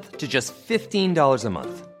 $30 a month to just $15 a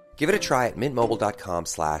month. Give it a try at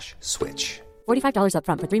mintmobile.com/switch. $45 up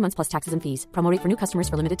front for 3 months plus taxes and fees. Promo rate for new customers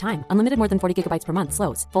for limited time. Unlimited more than 40 gigabytes per month.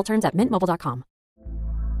 Slows full terms at mintmobile.com.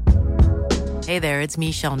 Hey there, it's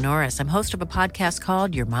Michelle Norris. I'm host of a podcast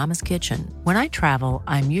called Your Mama's Kitchen. When I travel,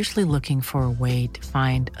 I'm usually looking for a way to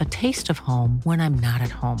find a taste of home when I'm not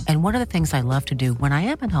at home. And one of the things I love to do when I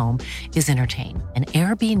am at home is entertain. And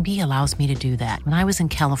Airbnb allows me to do that. When I was in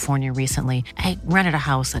California recently, I rented a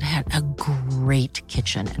house that had a great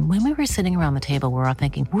kitchen. And when we were sitting around the table, we were all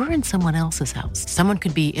thinking, we're in someone else's house. Someone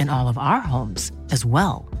could be in all of our homes as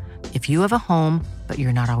well. If you have a home, but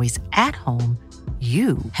you're not always at home,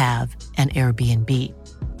 you have an Airbnb.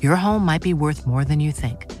 Your home might be worth more than you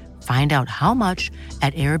think. Find out how much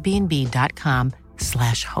at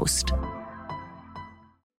airbnb.com/host.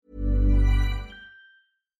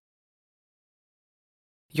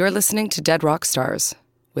 You're listening to Dead Rock Stars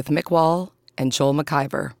with Mick Wall and Joel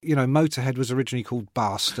McIver. You know, Motorhead was originally called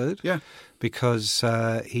Bastard. Yeah. Because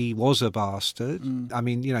he was a bastard. I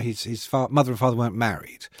mean, you know, his mother and father weren't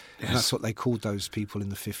married. Yes. And that's what they called those people in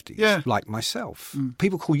the 50s, like myself.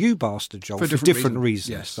 People call you bastard, Joel, for different reasons.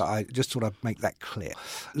 Yes. But I just thought I'd make that clear.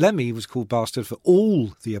 Lemmy was called bastard for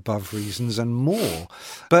all the above reasons and more.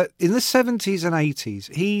 But in the 70s and 80s,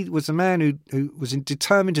 he was a man who was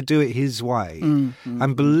determined to do it his way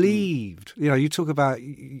and believed. You know, you talk about,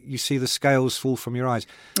 you see the scales fall from your eyes.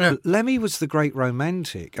 Yeah. Lemmy was the great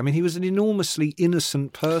romantic. I mean, he was an enormously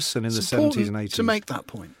innocent person in the 70s and 80s. To make that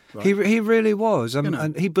point. Right? He really was. You know.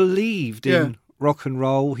 And he believed in rock and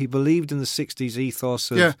roll. He believed in the 60s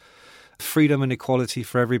ethos of freedom and equality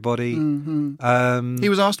for everybody. He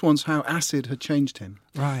was asked once how acid had changed him.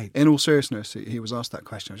 Right. In all seriousness, he was asked that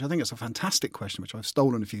question, which I think is a fantastic question, which I've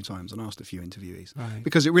stolen a few times and asked a few interviewees. Right.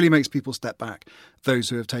 Because it really makes people step back, those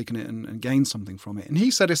who have taken it and gained something from it. And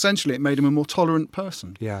he said essentially it made him a more tolerant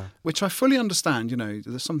person. Yeah. Which I fully understand. You know,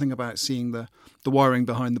 there's something about seeing the wiring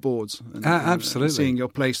behind the boards. And, absolutely. And seeing your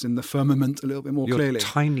place in the firmament a little bit more Your clearly.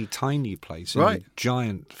 tiny, tiny place in Right. the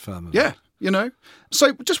giant firmament. Yeah. You know?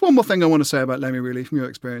 So just one more thing I want to say about Lemmy, really, from your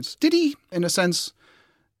experience. Did he, in a sense,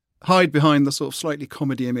 hide behind the sort of slightly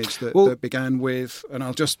comedy image that began with, and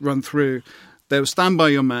I'll just run through, there was Stand By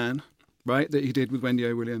Your Man, right, that he did with Wendy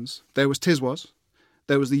O. Williams. There was Tiswas.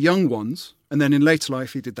 There was The Young Ones. And then in later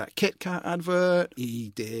life, he did that Kit Kat advert.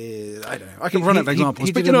 He did, I don't know, I can run out of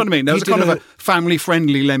examples, but you know what I mean? There was a kind of a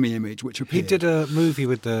family-friendly Lemmy image which appeared. He did a movie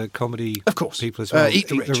with the comedy people as well. Eat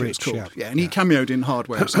the Rich, it was called. Yeah, and he cameoed in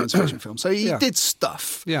Hardware, a science fiction film. So he did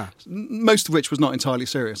stuff. Yeah. Most of which was not entirely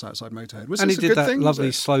serious outside Motorhead. Was and this he a did good that thing?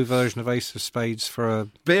 lovely slow version of Ace of Spades for a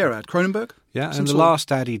beer ad, Cronenberg. Yeah, and the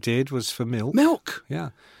last ad he did was for Milk. Milk. Yeah.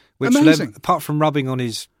 Which amazing. Apart from rubbing on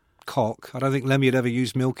his cock, I don't think Lemmy had ever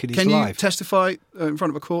used milk in his life. Can you testify in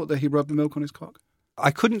front of a court that he rubbed the milk on his cock?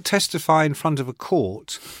 I couldn't testify in front of a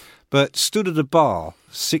court, but stood at a bar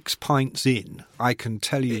 6 pints in, I can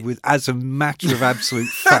tell you as a matter of absolute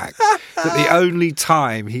fact that the only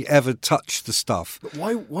time he ever touched the stuff. But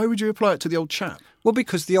why would you apply it to the old chap? Well,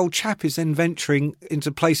 because the old chap is then venturing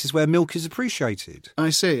into places where milk is appreciated.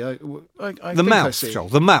 I see. I the mouth, Joel,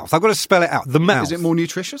 the mouth. I've got to spell it out. The mouth. Is it more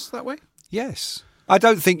nutritious that way? Yes. I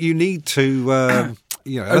don't think you need to,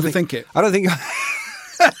 overthink it. I don't think.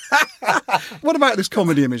 What about this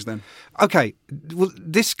comedy image then? Okay, well,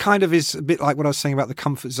 this kind of is a bit like what I was saying about the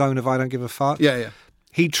comfort zone of I don't give a fuck. Yeah.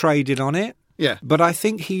 He traded on it. Yeah. But I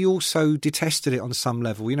think he also detested it on some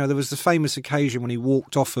level. You know, there was the famous occasion when he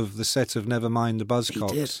walked off of the set of Nevermind the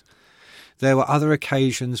Buzzcocks. He did. There were other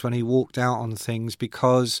occasions when he walked out on things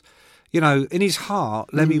because, you know, in his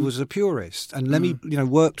heart, Lemmy was a purist. And Lemmy, you know,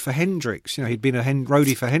 worked for Hendrix. You know, he'd been a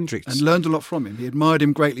roadie for Hendrix. And learned a lot from him. He admired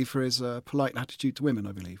him greatly for his polite attitude to women,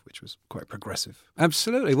 I believe, which was quite progressive.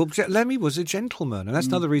 Absolutely. Well, Lemmy was a gentleman. And that's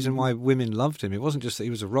another reason why women loved him. It wasn't just that he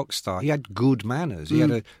was a rock star. He had good manners. He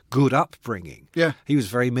had a good upbringing. Yeah. He was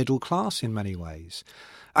very middle class in many ways.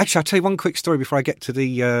 Actually, I'll tell you one quick story before I get to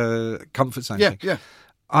the comfort zone thing. Yeah.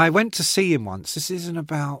 I went to see him once. This isn't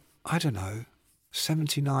about, I don't know,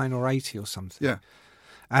 79 or 80 or something. Yeah.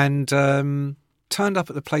 And turned up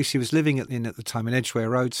at the place he was living in at the time, in Edgware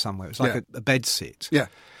Road somewhere. It was like a bed sit. Yeah.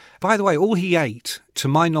 By the way, all he ate, to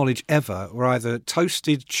my knowledge ever, were either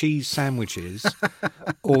toasted cheese sandwiches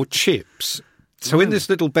or chips. So in this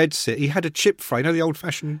little bed sit, he had a chip fry, you know, the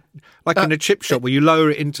old-fashioned, like in a chip shop where you lower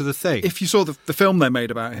it into the thing. If you saw the film they made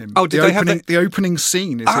about him, the opening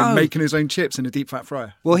scene is him making his own chips in a deep fat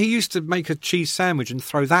fryer. Well, he used to make a cheese sandwich and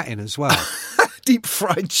throw that in as well. Deep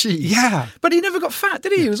fried cheese. Yeah. But he never got fat,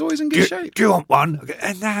 did he? He was always in good shape. Do you want one?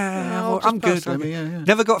 Nah, I'm good. Yeah.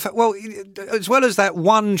 Never got fat. Well, as well as that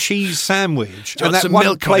one cheese sandwich. And that some one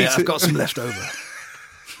milk plate, I've got some left over.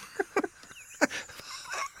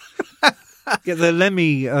 Get the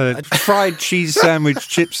Lemmy fried cheese sandwich,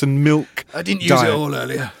 chips and milk. I didn't use diet. it all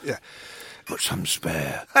earlier. Yeah. Got some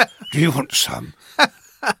spare. Do you want some?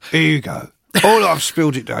 Here you go. Oh, I've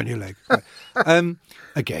spilled it down your leg.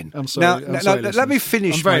 Again. I'm sorry. Now, let me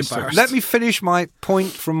finish. I'm very embarrassed. Let me finish my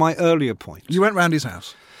point from my earlier point. You went round his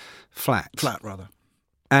house. Flat, rather.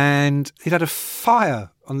 And he'd had a fire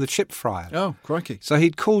on the chip fryer. Oh, crikey. So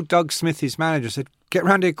he'd called Doug Smith, his manager, said, "Get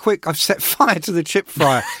round here quick, I've set fire to the chip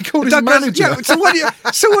fryer." He called his manager. Yeah, so what do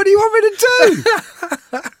you want me to do?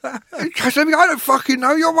 I don't fucking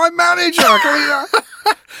know, you're my manager.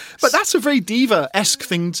 But that's a very diva-esque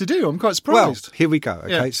thing to do. I'm quite Well, surprised. here we go.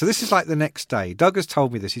 Okay, Yeah. So this is like the next day. Doug has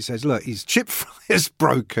told me this. He says, look, his chip fryer's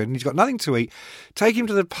broken. He's got nothing to eat. Take him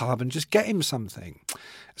to the pub and just get him something.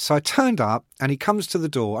 So I turned up and he comes to the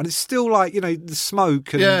door and it's still like, you know, the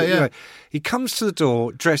smoke. And, Yeah. You know, he comes to the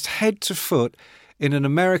door dressed head to foot in an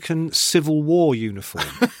American Civil War uniform.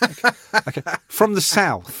 Okay. From the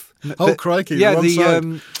South. Oh, crikey. Yeah,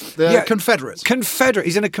 the Confederates. Confederate.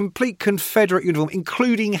 He's in a complete Confederate uniform,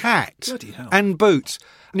 including hat Bloody hell. and boots.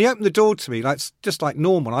 And he opened the door to me, just like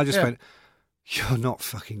normal. I just went, "You're not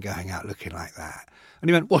fucking going out looking like that." And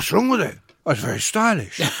he went, "What's wrong with it? That's very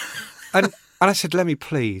stylish." and I said, "Lemmy,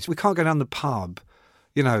 please, we can't go down the pub,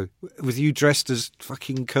 you know, with you dressed as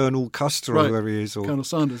fucking Colonel Custer or whoever he is. Or Colonel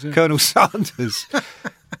Sanders, yeah. Colonel Sanders.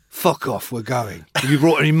 Fuck off, we're going. Have you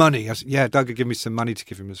brought any money?" I said, "Yeah, Doug had given me some money to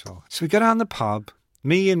give him as well." So we go down the pub.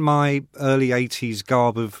 Me in my early 80s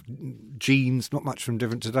garb of jeans, not much from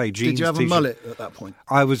different today. Jeans, Did you have a mullet at that point?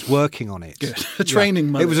 I was working on it. Good. A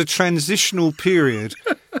training mullet. It was a transitional period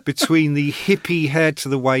between the hippie hair to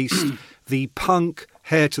the waist, the punk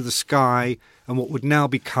hair to the sky, and what would now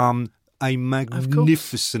become a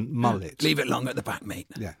magnificent mullet. Yeah. Leave it long at the back, mate.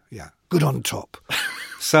 Yeah. Good on top.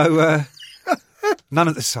 So, none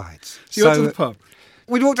at the sides. So you went to the pub?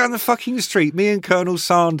 We'd walk down the fucking street, me and Colonel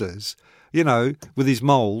Sanders, you know, with his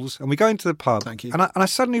moles, and we go into the pub. Thank you. And I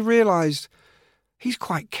suddenly realised he's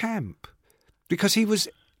quite camp because he was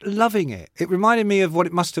loving it. It reminded me of what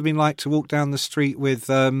it must have been like to walk down the street with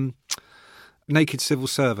Naked Civil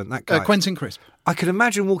Servant, that guy. Quentin Crisp. I could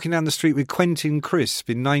imagine walking down the street with Quentin Crisp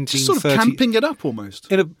in 1930. Just sort of camping it up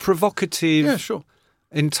almost. In a provocative, yeah, sure,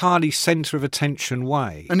 entirely centre of attention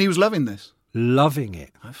way. And he was loving this. Loving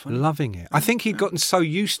it. Loving it. I think he'd gotten so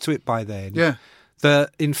used to it by then. Yeah.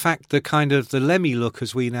 That, in fact, the kind of the Lemmy look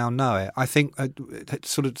as we now know it, I think had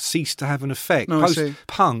sort of ceased to have an effect. No,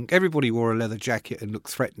 Post-punk, everybody wore a leather jacket and looked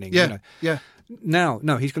threatening. Yeah, you know. yeah. Now,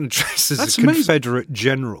 no, he's going to dress as That's a amazing. Confederate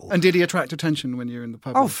general. And did he attract attention when you were in the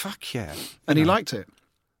pub? Oh, fuck yeah. And he liked it?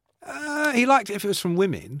 He liked it if it was from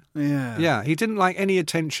women. Yeah. Yeah, he didn't like any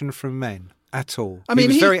attention from men at all. I mean,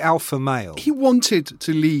 he was very alpha male. He wanted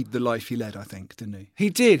to lead the life he led, I think, didn't he? He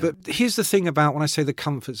did. But here's the thing about when I say the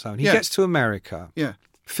comfort zone. He gets to America. Yeah.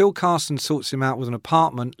 Phil Carson sorts him out with an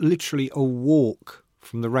apartment literally a walk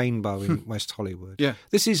from the Rainbow in West Hollywood. Yeah.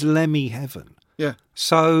 This is Lemmy heaven. Yeah.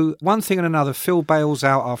 So one thing and another, Phil bails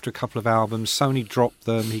out after a couple of albums. Sony dropped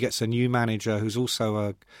them. He gets a new manager who's also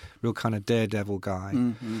a real kind of daredevil guy.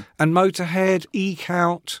 Mm-hmm. And Motorhead eke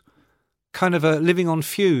out kind of a living on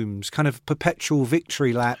fumes, kind of perpetual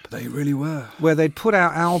victory lap. They really were. Where they'd put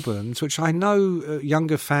out albums, which I know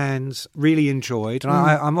younger fans really enjoyed. And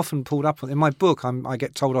I'm often pulled up on. In my book, I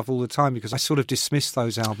get told off all the time because I sort of dismiss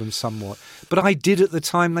those albums somewhat. But I did at the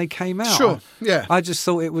time they came out. Sure, yeah. I just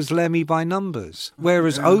thought it was Lemmy by numbers.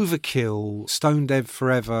 Whereas Overkill, Stone Dead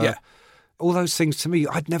Forever... all those things to me,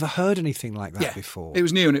 I'd never heard anything like that before. It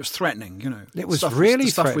was new and it was threatening, you know. It was stuff really the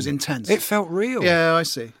stuff threatening. was intense. It felt real. Yeah, I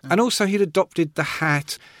see. And also he'd adopted the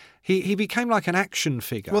hat. He became like an action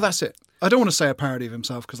figure. Well, that's it. I don't want to say a parody of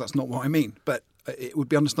himself because that's not what I mean, but it would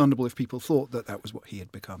be understandable if people thought that that was what he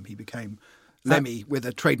had become. He became Lemmy with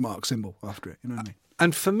a trademark symbol after it, you know what I mean?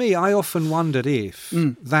 And for me, I often wondered if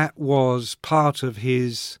that was part of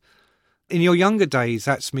his... In your younger days,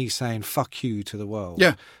 that's me saying fuck you to the world.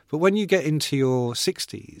 Yeah. But when you get into your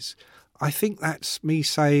 60s, I think that's me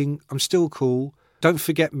saying I'm still cool, don't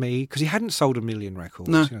forget me, because he hadn't sold 1 million records.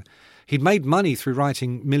 No. You know. He'd made money through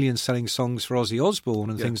writing million-selling songs for Ozzy Osbourne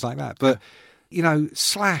and things like that. But, you know,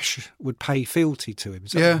 Slash would pay fealty to him.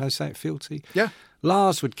 Is that how they say it, fealty? Yeah.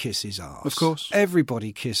 Lars would kiss his arse. Of course.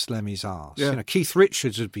 Everybody kissed Lemmy's arse. Yeah. You know, Keith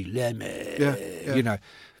Richards would be Lemmy. Yeah. You know.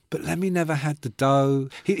 But Lemmy never had the dough.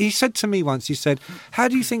 He said to me once, he said, how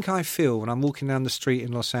do you think I feel when I'm walking down the street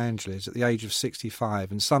in Los Angeles at the age of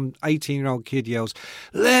 65 and some 18-year-old kid yells,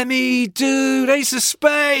 Lemmy, dude, Ace of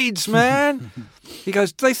Spades, man. He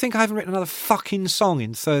goes, do they think I haven't written another fucking song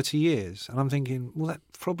in 30 years? And I'm thinking, well, that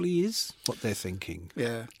probably is what they're thinking.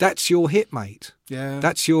 Yeah. That's your hit, mate. Yeah.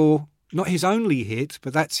 That's your... Not his only hit,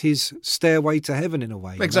 but that's his stairway to heaven in a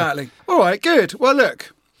way. Exactly. You know? All right, good. Well,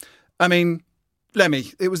 look, I mean...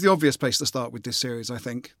 Lemmy, it was the obvious place to start with this series, I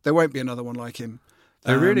think. There won't be another one like him.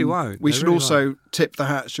 They really won't. We They should really also won't. tip the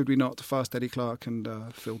hat, should we not, to Fast Eddie Clarke and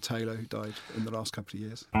Phil Taylor, who died in the last couple of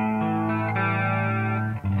years.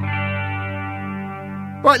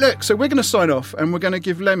 Right, look, so we're going to sign off and we're going to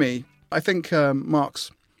give Lemmy, I think,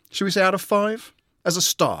 Mark's, should we say out of 5? As a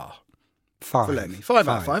star. 5. For Lemmy. 5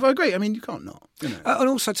 out of 5. I agree. I mean, you can't not. You know. And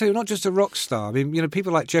also, too, not just a rock star. I mean, you know,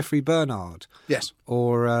 people like Jeffrey Bernard. Yes.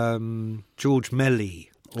 Or George Melly.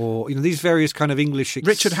 Or, you know, these various kind of English...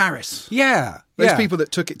 Richard Harris. Yeah. Those people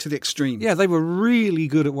that took it to the extreme. Yeah, they were really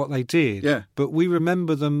good at what they did. Yeah. But we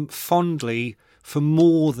remember them fondly for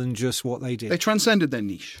more than just what they did. They transcended their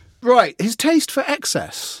niche. Right, his taste for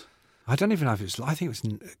excess. I don't even know if it was... I think it was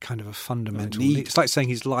kind of a fundamental... Need. It's like saying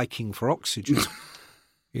his liking for oxygen.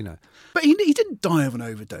 You know. But he didn't die of an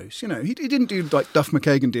overdose, you know. He didn't do like Duff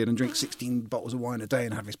McKagan did and drink 16 bottles of wine a day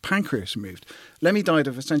and have his pancreas removed. Lemmy died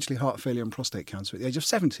of essentially heart failure and prostate cancer at the age of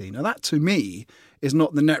 70. Now that, to me, is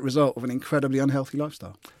not the net result of an incredibly unhealthy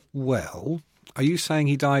lifestyle. Well, are you saying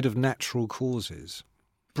he died of natural causes?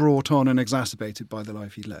 Brought on and exacerbated by the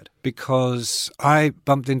life he led. Because I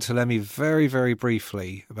bumped into Lemmy very, very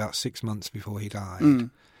briefly about 6 months before he died.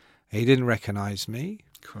 He didn't recognise me.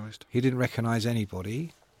 Christ. He didn't recognise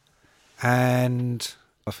anybody. And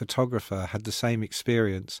a photographer had the same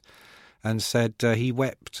experience and said he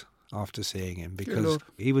wept after seeing him Good because Lord.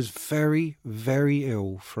 he was very, very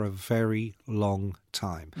ill for a very long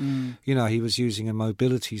time. You know, he was using a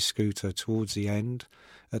mobility scooter towards the end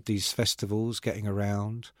at these festivals, getting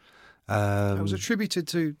around. That was attributed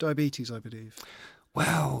to diabetes, I believe.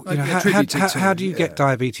 Well, Like, you know, attributed to, how do you yeah. get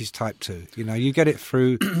diabetes type 2? You know, you get it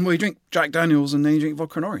through... Well, you drink Jack Daniels and then you drink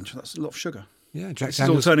vodka and orange. That's a lot of sugar. Yeah, Jack This is all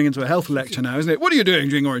Daniels. turning into a health lecture now, isn't it? What are you doing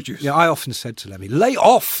drinking orange juice? Yeah, I often said to Lemmy, lay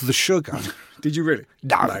off the sugar. Did you really?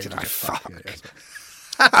 No, you did I? didn't. Fuck.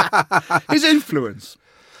 Yeah. His influence.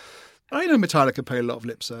 I know Metallica pay a lot of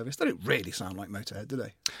lip service. They don't really sound like Motorhead, do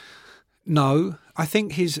they? No, I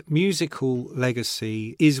think his musical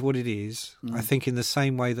legacy is what it is. I think in the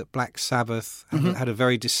same way that Black Sabbath had a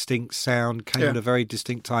very distinct sound, came at a very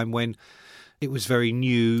distinct time when it was very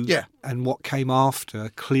new, and what came after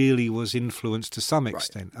clearly was influenced to some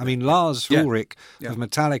extent. I mean, Lars Ulrich of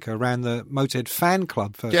Metallica ran the Motorhead fan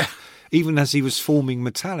club even as he was forming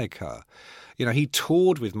Metallica. You know, he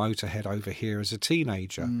toured with Motorhead over here as a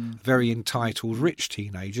teenager, very entitled, rich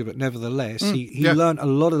teenager, but nevertheless, he learnt a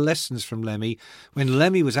lot of lessons from Lemmy when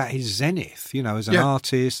Lemmy was at his zenith, you know, as an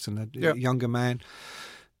artist and a younger man.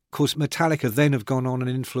 Of course, Metallica then have gone on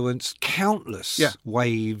and influenced countless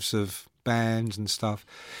waves of bands and stuff.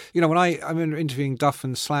 You know, when I remember interviewing Duff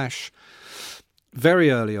and Slash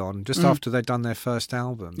very early on, just after they'd done their first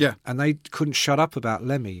album, and they couldn't shut up about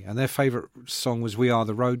Lemmy, and their favourite song was We Are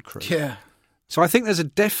the Road Crew. Yeah. So I think there's a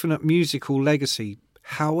definite musical legacy.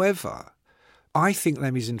 However, I think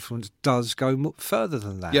Lemmy's influence does go further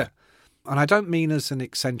than that. Yeah. And I don't mean as an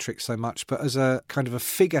eccentric so much, but as a kind of a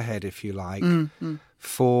figurehead, if you like,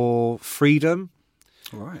 for freedom,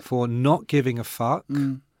 for not giving a fuck.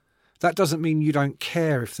 That doesn't mean you don't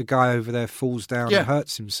care if the guy over there falls down and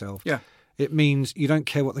hurts himself. Yeah. It means you don't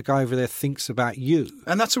care what the guy over there thinks about you.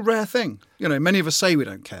 And that's a rare thing. You know, many of us say we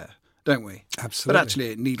don't care, don't we? Absolutely. But actually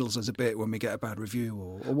it needles us a bit when we get a bad review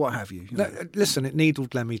or what have you. No, listen, it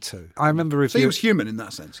needled Lemmy too. I remember So he reviewing... was human in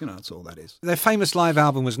that sense, you know, that's all that is. Their famous live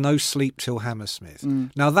album was No Sleep Till Hammersmith.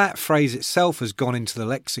 Now that phrase itself has gone into the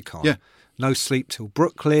lexicon. Yeah. No Sleep Till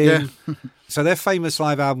Brooklyn. So their famous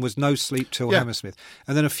live album was No Sleep Till Hammersmith.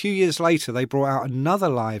 And then a few years later, they brought out another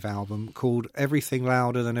live album called Everything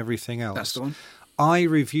Louder Than Everything Else. That's the one. I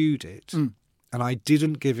reviewed it, and I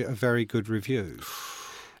didn't give it a very good review.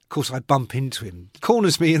 Of course, I bump into him.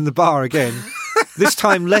 Corners me in the bar again. This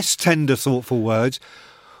time, less tender, thoughtful words.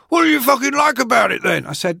 What do you fucking like about it, then?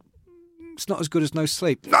 I said, it's not as good as No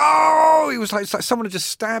Sleep. No! He was like, it's like someone had just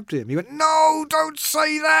stabbed him. He went, no, don't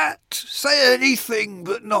say that. Say anything,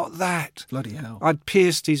 but not that. Bloody hell. I'd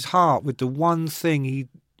pierced his heart with the one thing he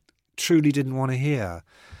truly didn't want to hear.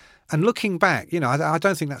 And looking back, you know, I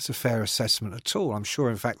don't think that's a fair assessment at all. I'm sure,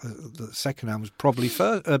 in fact, the second album was probably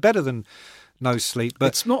better than No Sleep. But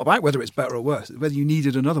it's not about whether it's better or worse. It's whether you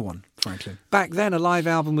needed another one, frankly. Back then, a live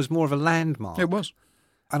album was more of a landmark. It was.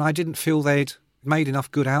 And I didn't feel they'd made enough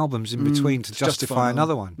good albums in between to justify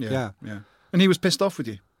another one. Yeah. And he was pissed off with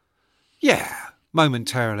you? Yeah,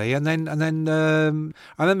 momentarily. And then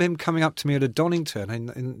I remember him coming up to me at a Donington.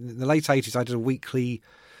 In the late 80s, I did a weekly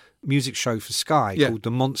music show for Sky called The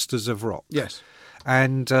Monsters of Rock. Yes.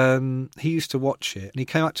 And he used to watch it, and he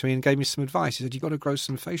came up to me and gave me some advice. He said, you've got to grow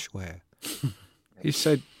some facial hair. He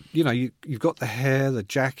said, you know, you've got the hair, the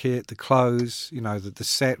jacket, the clothes, you know, the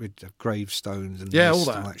set with the gravestones and all all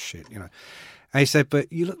that. that shit, you know. And he said,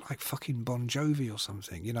 but you look like fucking Bon Jovi or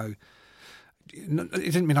something, you know. It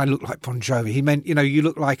didn't mean I look like Bon Jovi. He meant, you know, you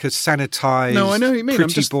look like a sanitised, No, I know what you mean.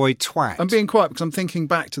 pretty boy twat. I'm being quiet because I'm thinking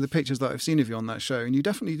back to the pictures that I've seen of you on that show, and you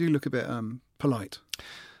definitely do look a bit polite.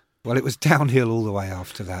 Well, it was downhill all the way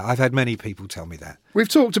after that. I've had many people tell me that. We've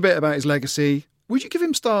talked a bit about his legacy. Would you give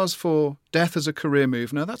him stars for death as a career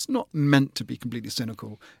move? Now, that's not meant to be completely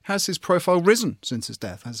cynical. Has his profile risen since his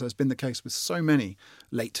death, as has been the case with so many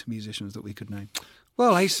late musicians that we could name?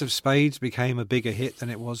 Well, Ace of Spades became a bigger hit than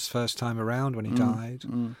it was first time around when he died.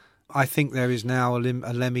 I think there is now a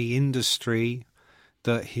Lemmy industry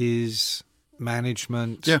that his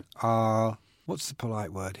management are, what's the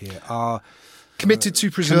polite word here, are... Committed to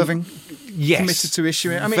preserving. Yes. Committed to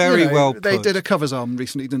issuing. I mean, very you know, well they put. did a covers album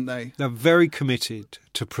recently, didn't they? They're very committed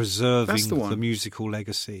to preserving That's the one. the musical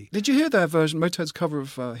legacy. Did you hear their version, Motorhead's cover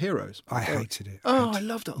of Heroes? I hated it. Oh, I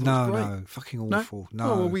loved it. I thought No, it was great. no, fucking awful.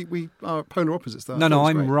 No. Oh, well, we are polar opposites, though. I No, thought it was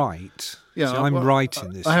I'm great. right. Yeah, So I'm well, right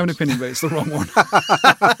in this. I have an opinion, but it's the wrong one.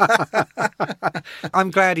 I'm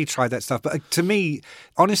glad he tried that stuff. But to me,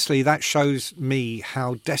 honestly, that shows me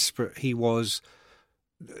how desperate he was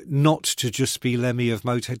not to just be Lemmy of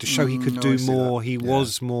Motorhead, to show he could No, I do see more, that. he Yeah.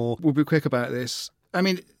 was more. We'll be quick about this. I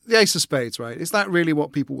mean, The ace of spades, right? Is that really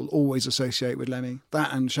what people will always associate with Lemmy?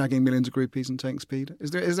 That and shagging millions of groupies and taking speed?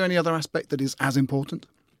 Is there any other aspect that is as important?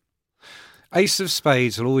 Ace of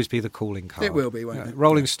spades will always be the calling card. It will be, won't it?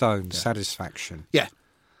 Rolling Stones, Satisfaction. Yeah.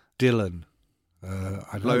 Dylan.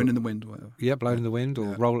 Blown in the Wind or whatever. Yeah, Blown in the Wind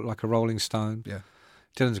or Roll like a Rolling Stone. Yeah.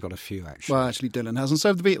 Dylan's got a few, actually. Well, actually, Dylan has, and so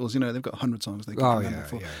have the Beatles. They've got 100 songs they can remember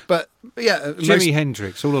for. Yeah. But yeah, Jimi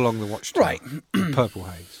Hendrix, All Along the Watchtower. Right. Purple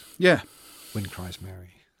Haze. Yeah. Wind Cries Mary.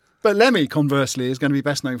 But Lemmy, conversely, is going to be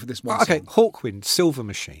best known for this one song. Hawkwind, Silver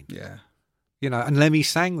Machine. Yeah. And Lemmy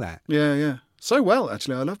sang that. Yeah. So well,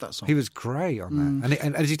 actually. I love that song. He was great on that.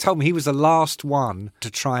 And as he told me, he was the last one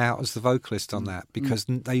to try out as the vocalist on that because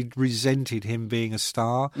they resented him being a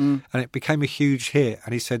star. And it became a huge hit.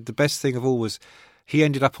 And he said the best thing of all was he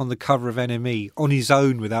ended up on the cover of NME on his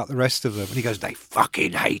own without the rest of them. And he goes, they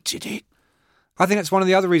fucking hated it. I think that's one of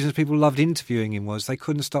the other reasons people loved interviewing him was they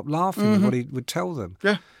couldn't stop laughing at what he would tell them.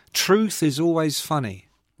 Yeah. Truth is always funny.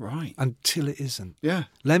 Right. Until it isn't. Yeah.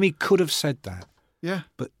 Lemmy could have said that. Yeah.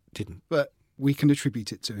 But didn't. But we can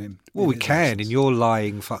attribute it to him. Well, we can. In your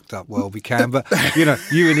lying, fucked up world, we can. But,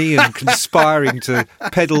 you and Ian conspiring to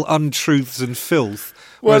peddle untruths and filth,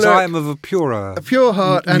 whereas I am of a pure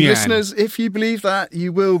heart. And listeners, if you believe that,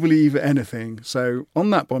 you will believe anything. So on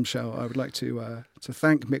that bombshell, I would like to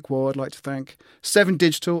thank Mick Ward. I'd like to thank 7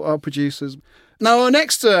 Digital, our producers. Now, our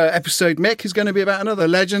next episode, Mick, is going to be about another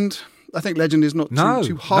legend. I think legend is not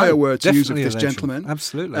too high a word to use of this gentleman.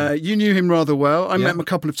 Absolutely. You knew him rather well. I met him a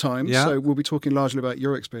couple of times, so we'll be talking largely about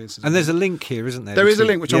your experiences. And there's a link here, isn't there? There is a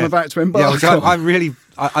link, which I'm about to embark on.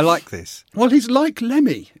 I like this. Well, he's like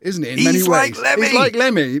Lemmy, isn't he, in many ways? Like Lemmy. He's like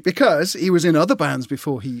Lemmy because he was in other bands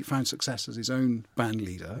before he found success as his own band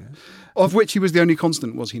leader, of which he was the only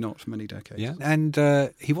constant, was he not, for many decades? Yeah,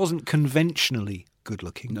 and he wasn't conventionally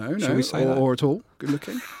good-looking. No, we say or at all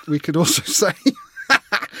good-looking. We could also say...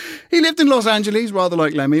 He lived in Los Angeles, rather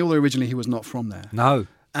like Lemmy, although originally he was not from there. No.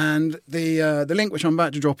 And the link which I'm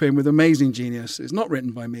about to drop in with amazing genius is not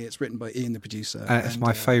written by me, it's written by Ian, the producer. It's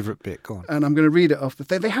my favourite bit, go on. And I'm going to read it off.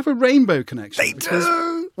 They have a Rainbow connection. They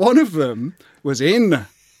do! One of them was in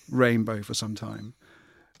Rainbow for some time.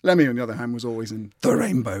 Lemmy, on the other hand, was always in the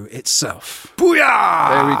Rainbow itself. Booyah!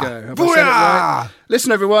 There we go. Have I said it right?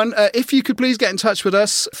 Listen, everyone, if you could please get in touch with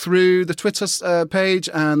us through the Twitter page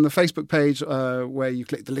and the Facebook page where you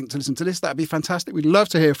click the link to listen to this, that'd be fantastic. We'd love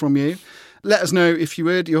to hear from you. Let us know, if you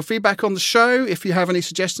would, your feedback on the show, if you have any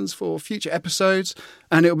suggestions for future episodes,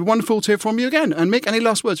 and it would be wonderful to hear from you again. And Mick, any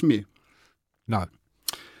last words from you? No.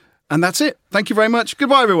 And that's it. Thank you very much.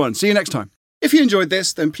 Goodbye, everyone. See you next time. If you enjoyed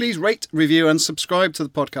this, then please rate, review and subscribe to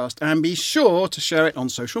the podcast and be sure to share it on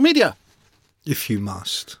social media. If you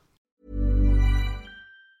must.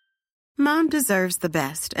 Mom deserves the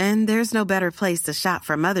best, and there's no better place to shop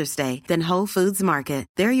for Mother's Day than Whole Foods Market.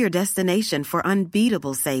 They're your destination for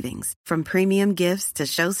unbeatable savings, from premium gifts to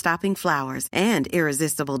show-stopping flowers and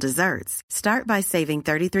irresistible desserts. Start by saving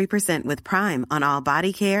 33% with Prime on all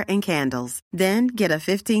body care and candles. Then get a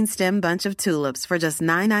 15-stem bunch of tulips for just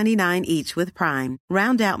 $9.99 each with Prime.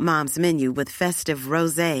 Round out Mom's menu with festive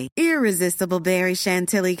rosé, irresistible berry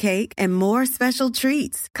chantilly cake, and more special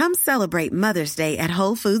treats. Come celebrate Mother's Day at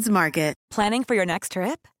Whole Foods Market. Planning for your next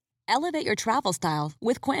trip? Elevate your travel style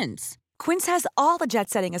with Quince. Quince has all the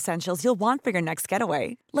jet-setting essentials you'll want for your next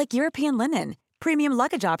getaway, like European linen, premium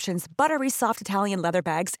luggage options, buttery soft Italian leather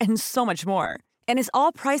bags, and so much more. And is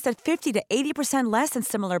all priced at 50 to 80% less than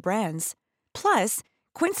similar brands. Plus,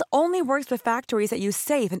 Quince only works with factories that use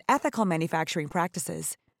safe and ethical manufacturing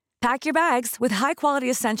practices. Pack your bags with high-quality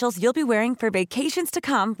essentials you'll be wearing for vacations to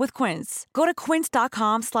come with Quince. Go to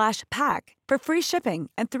quince.com/pack for free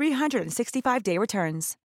shipping and 365-day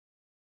returns.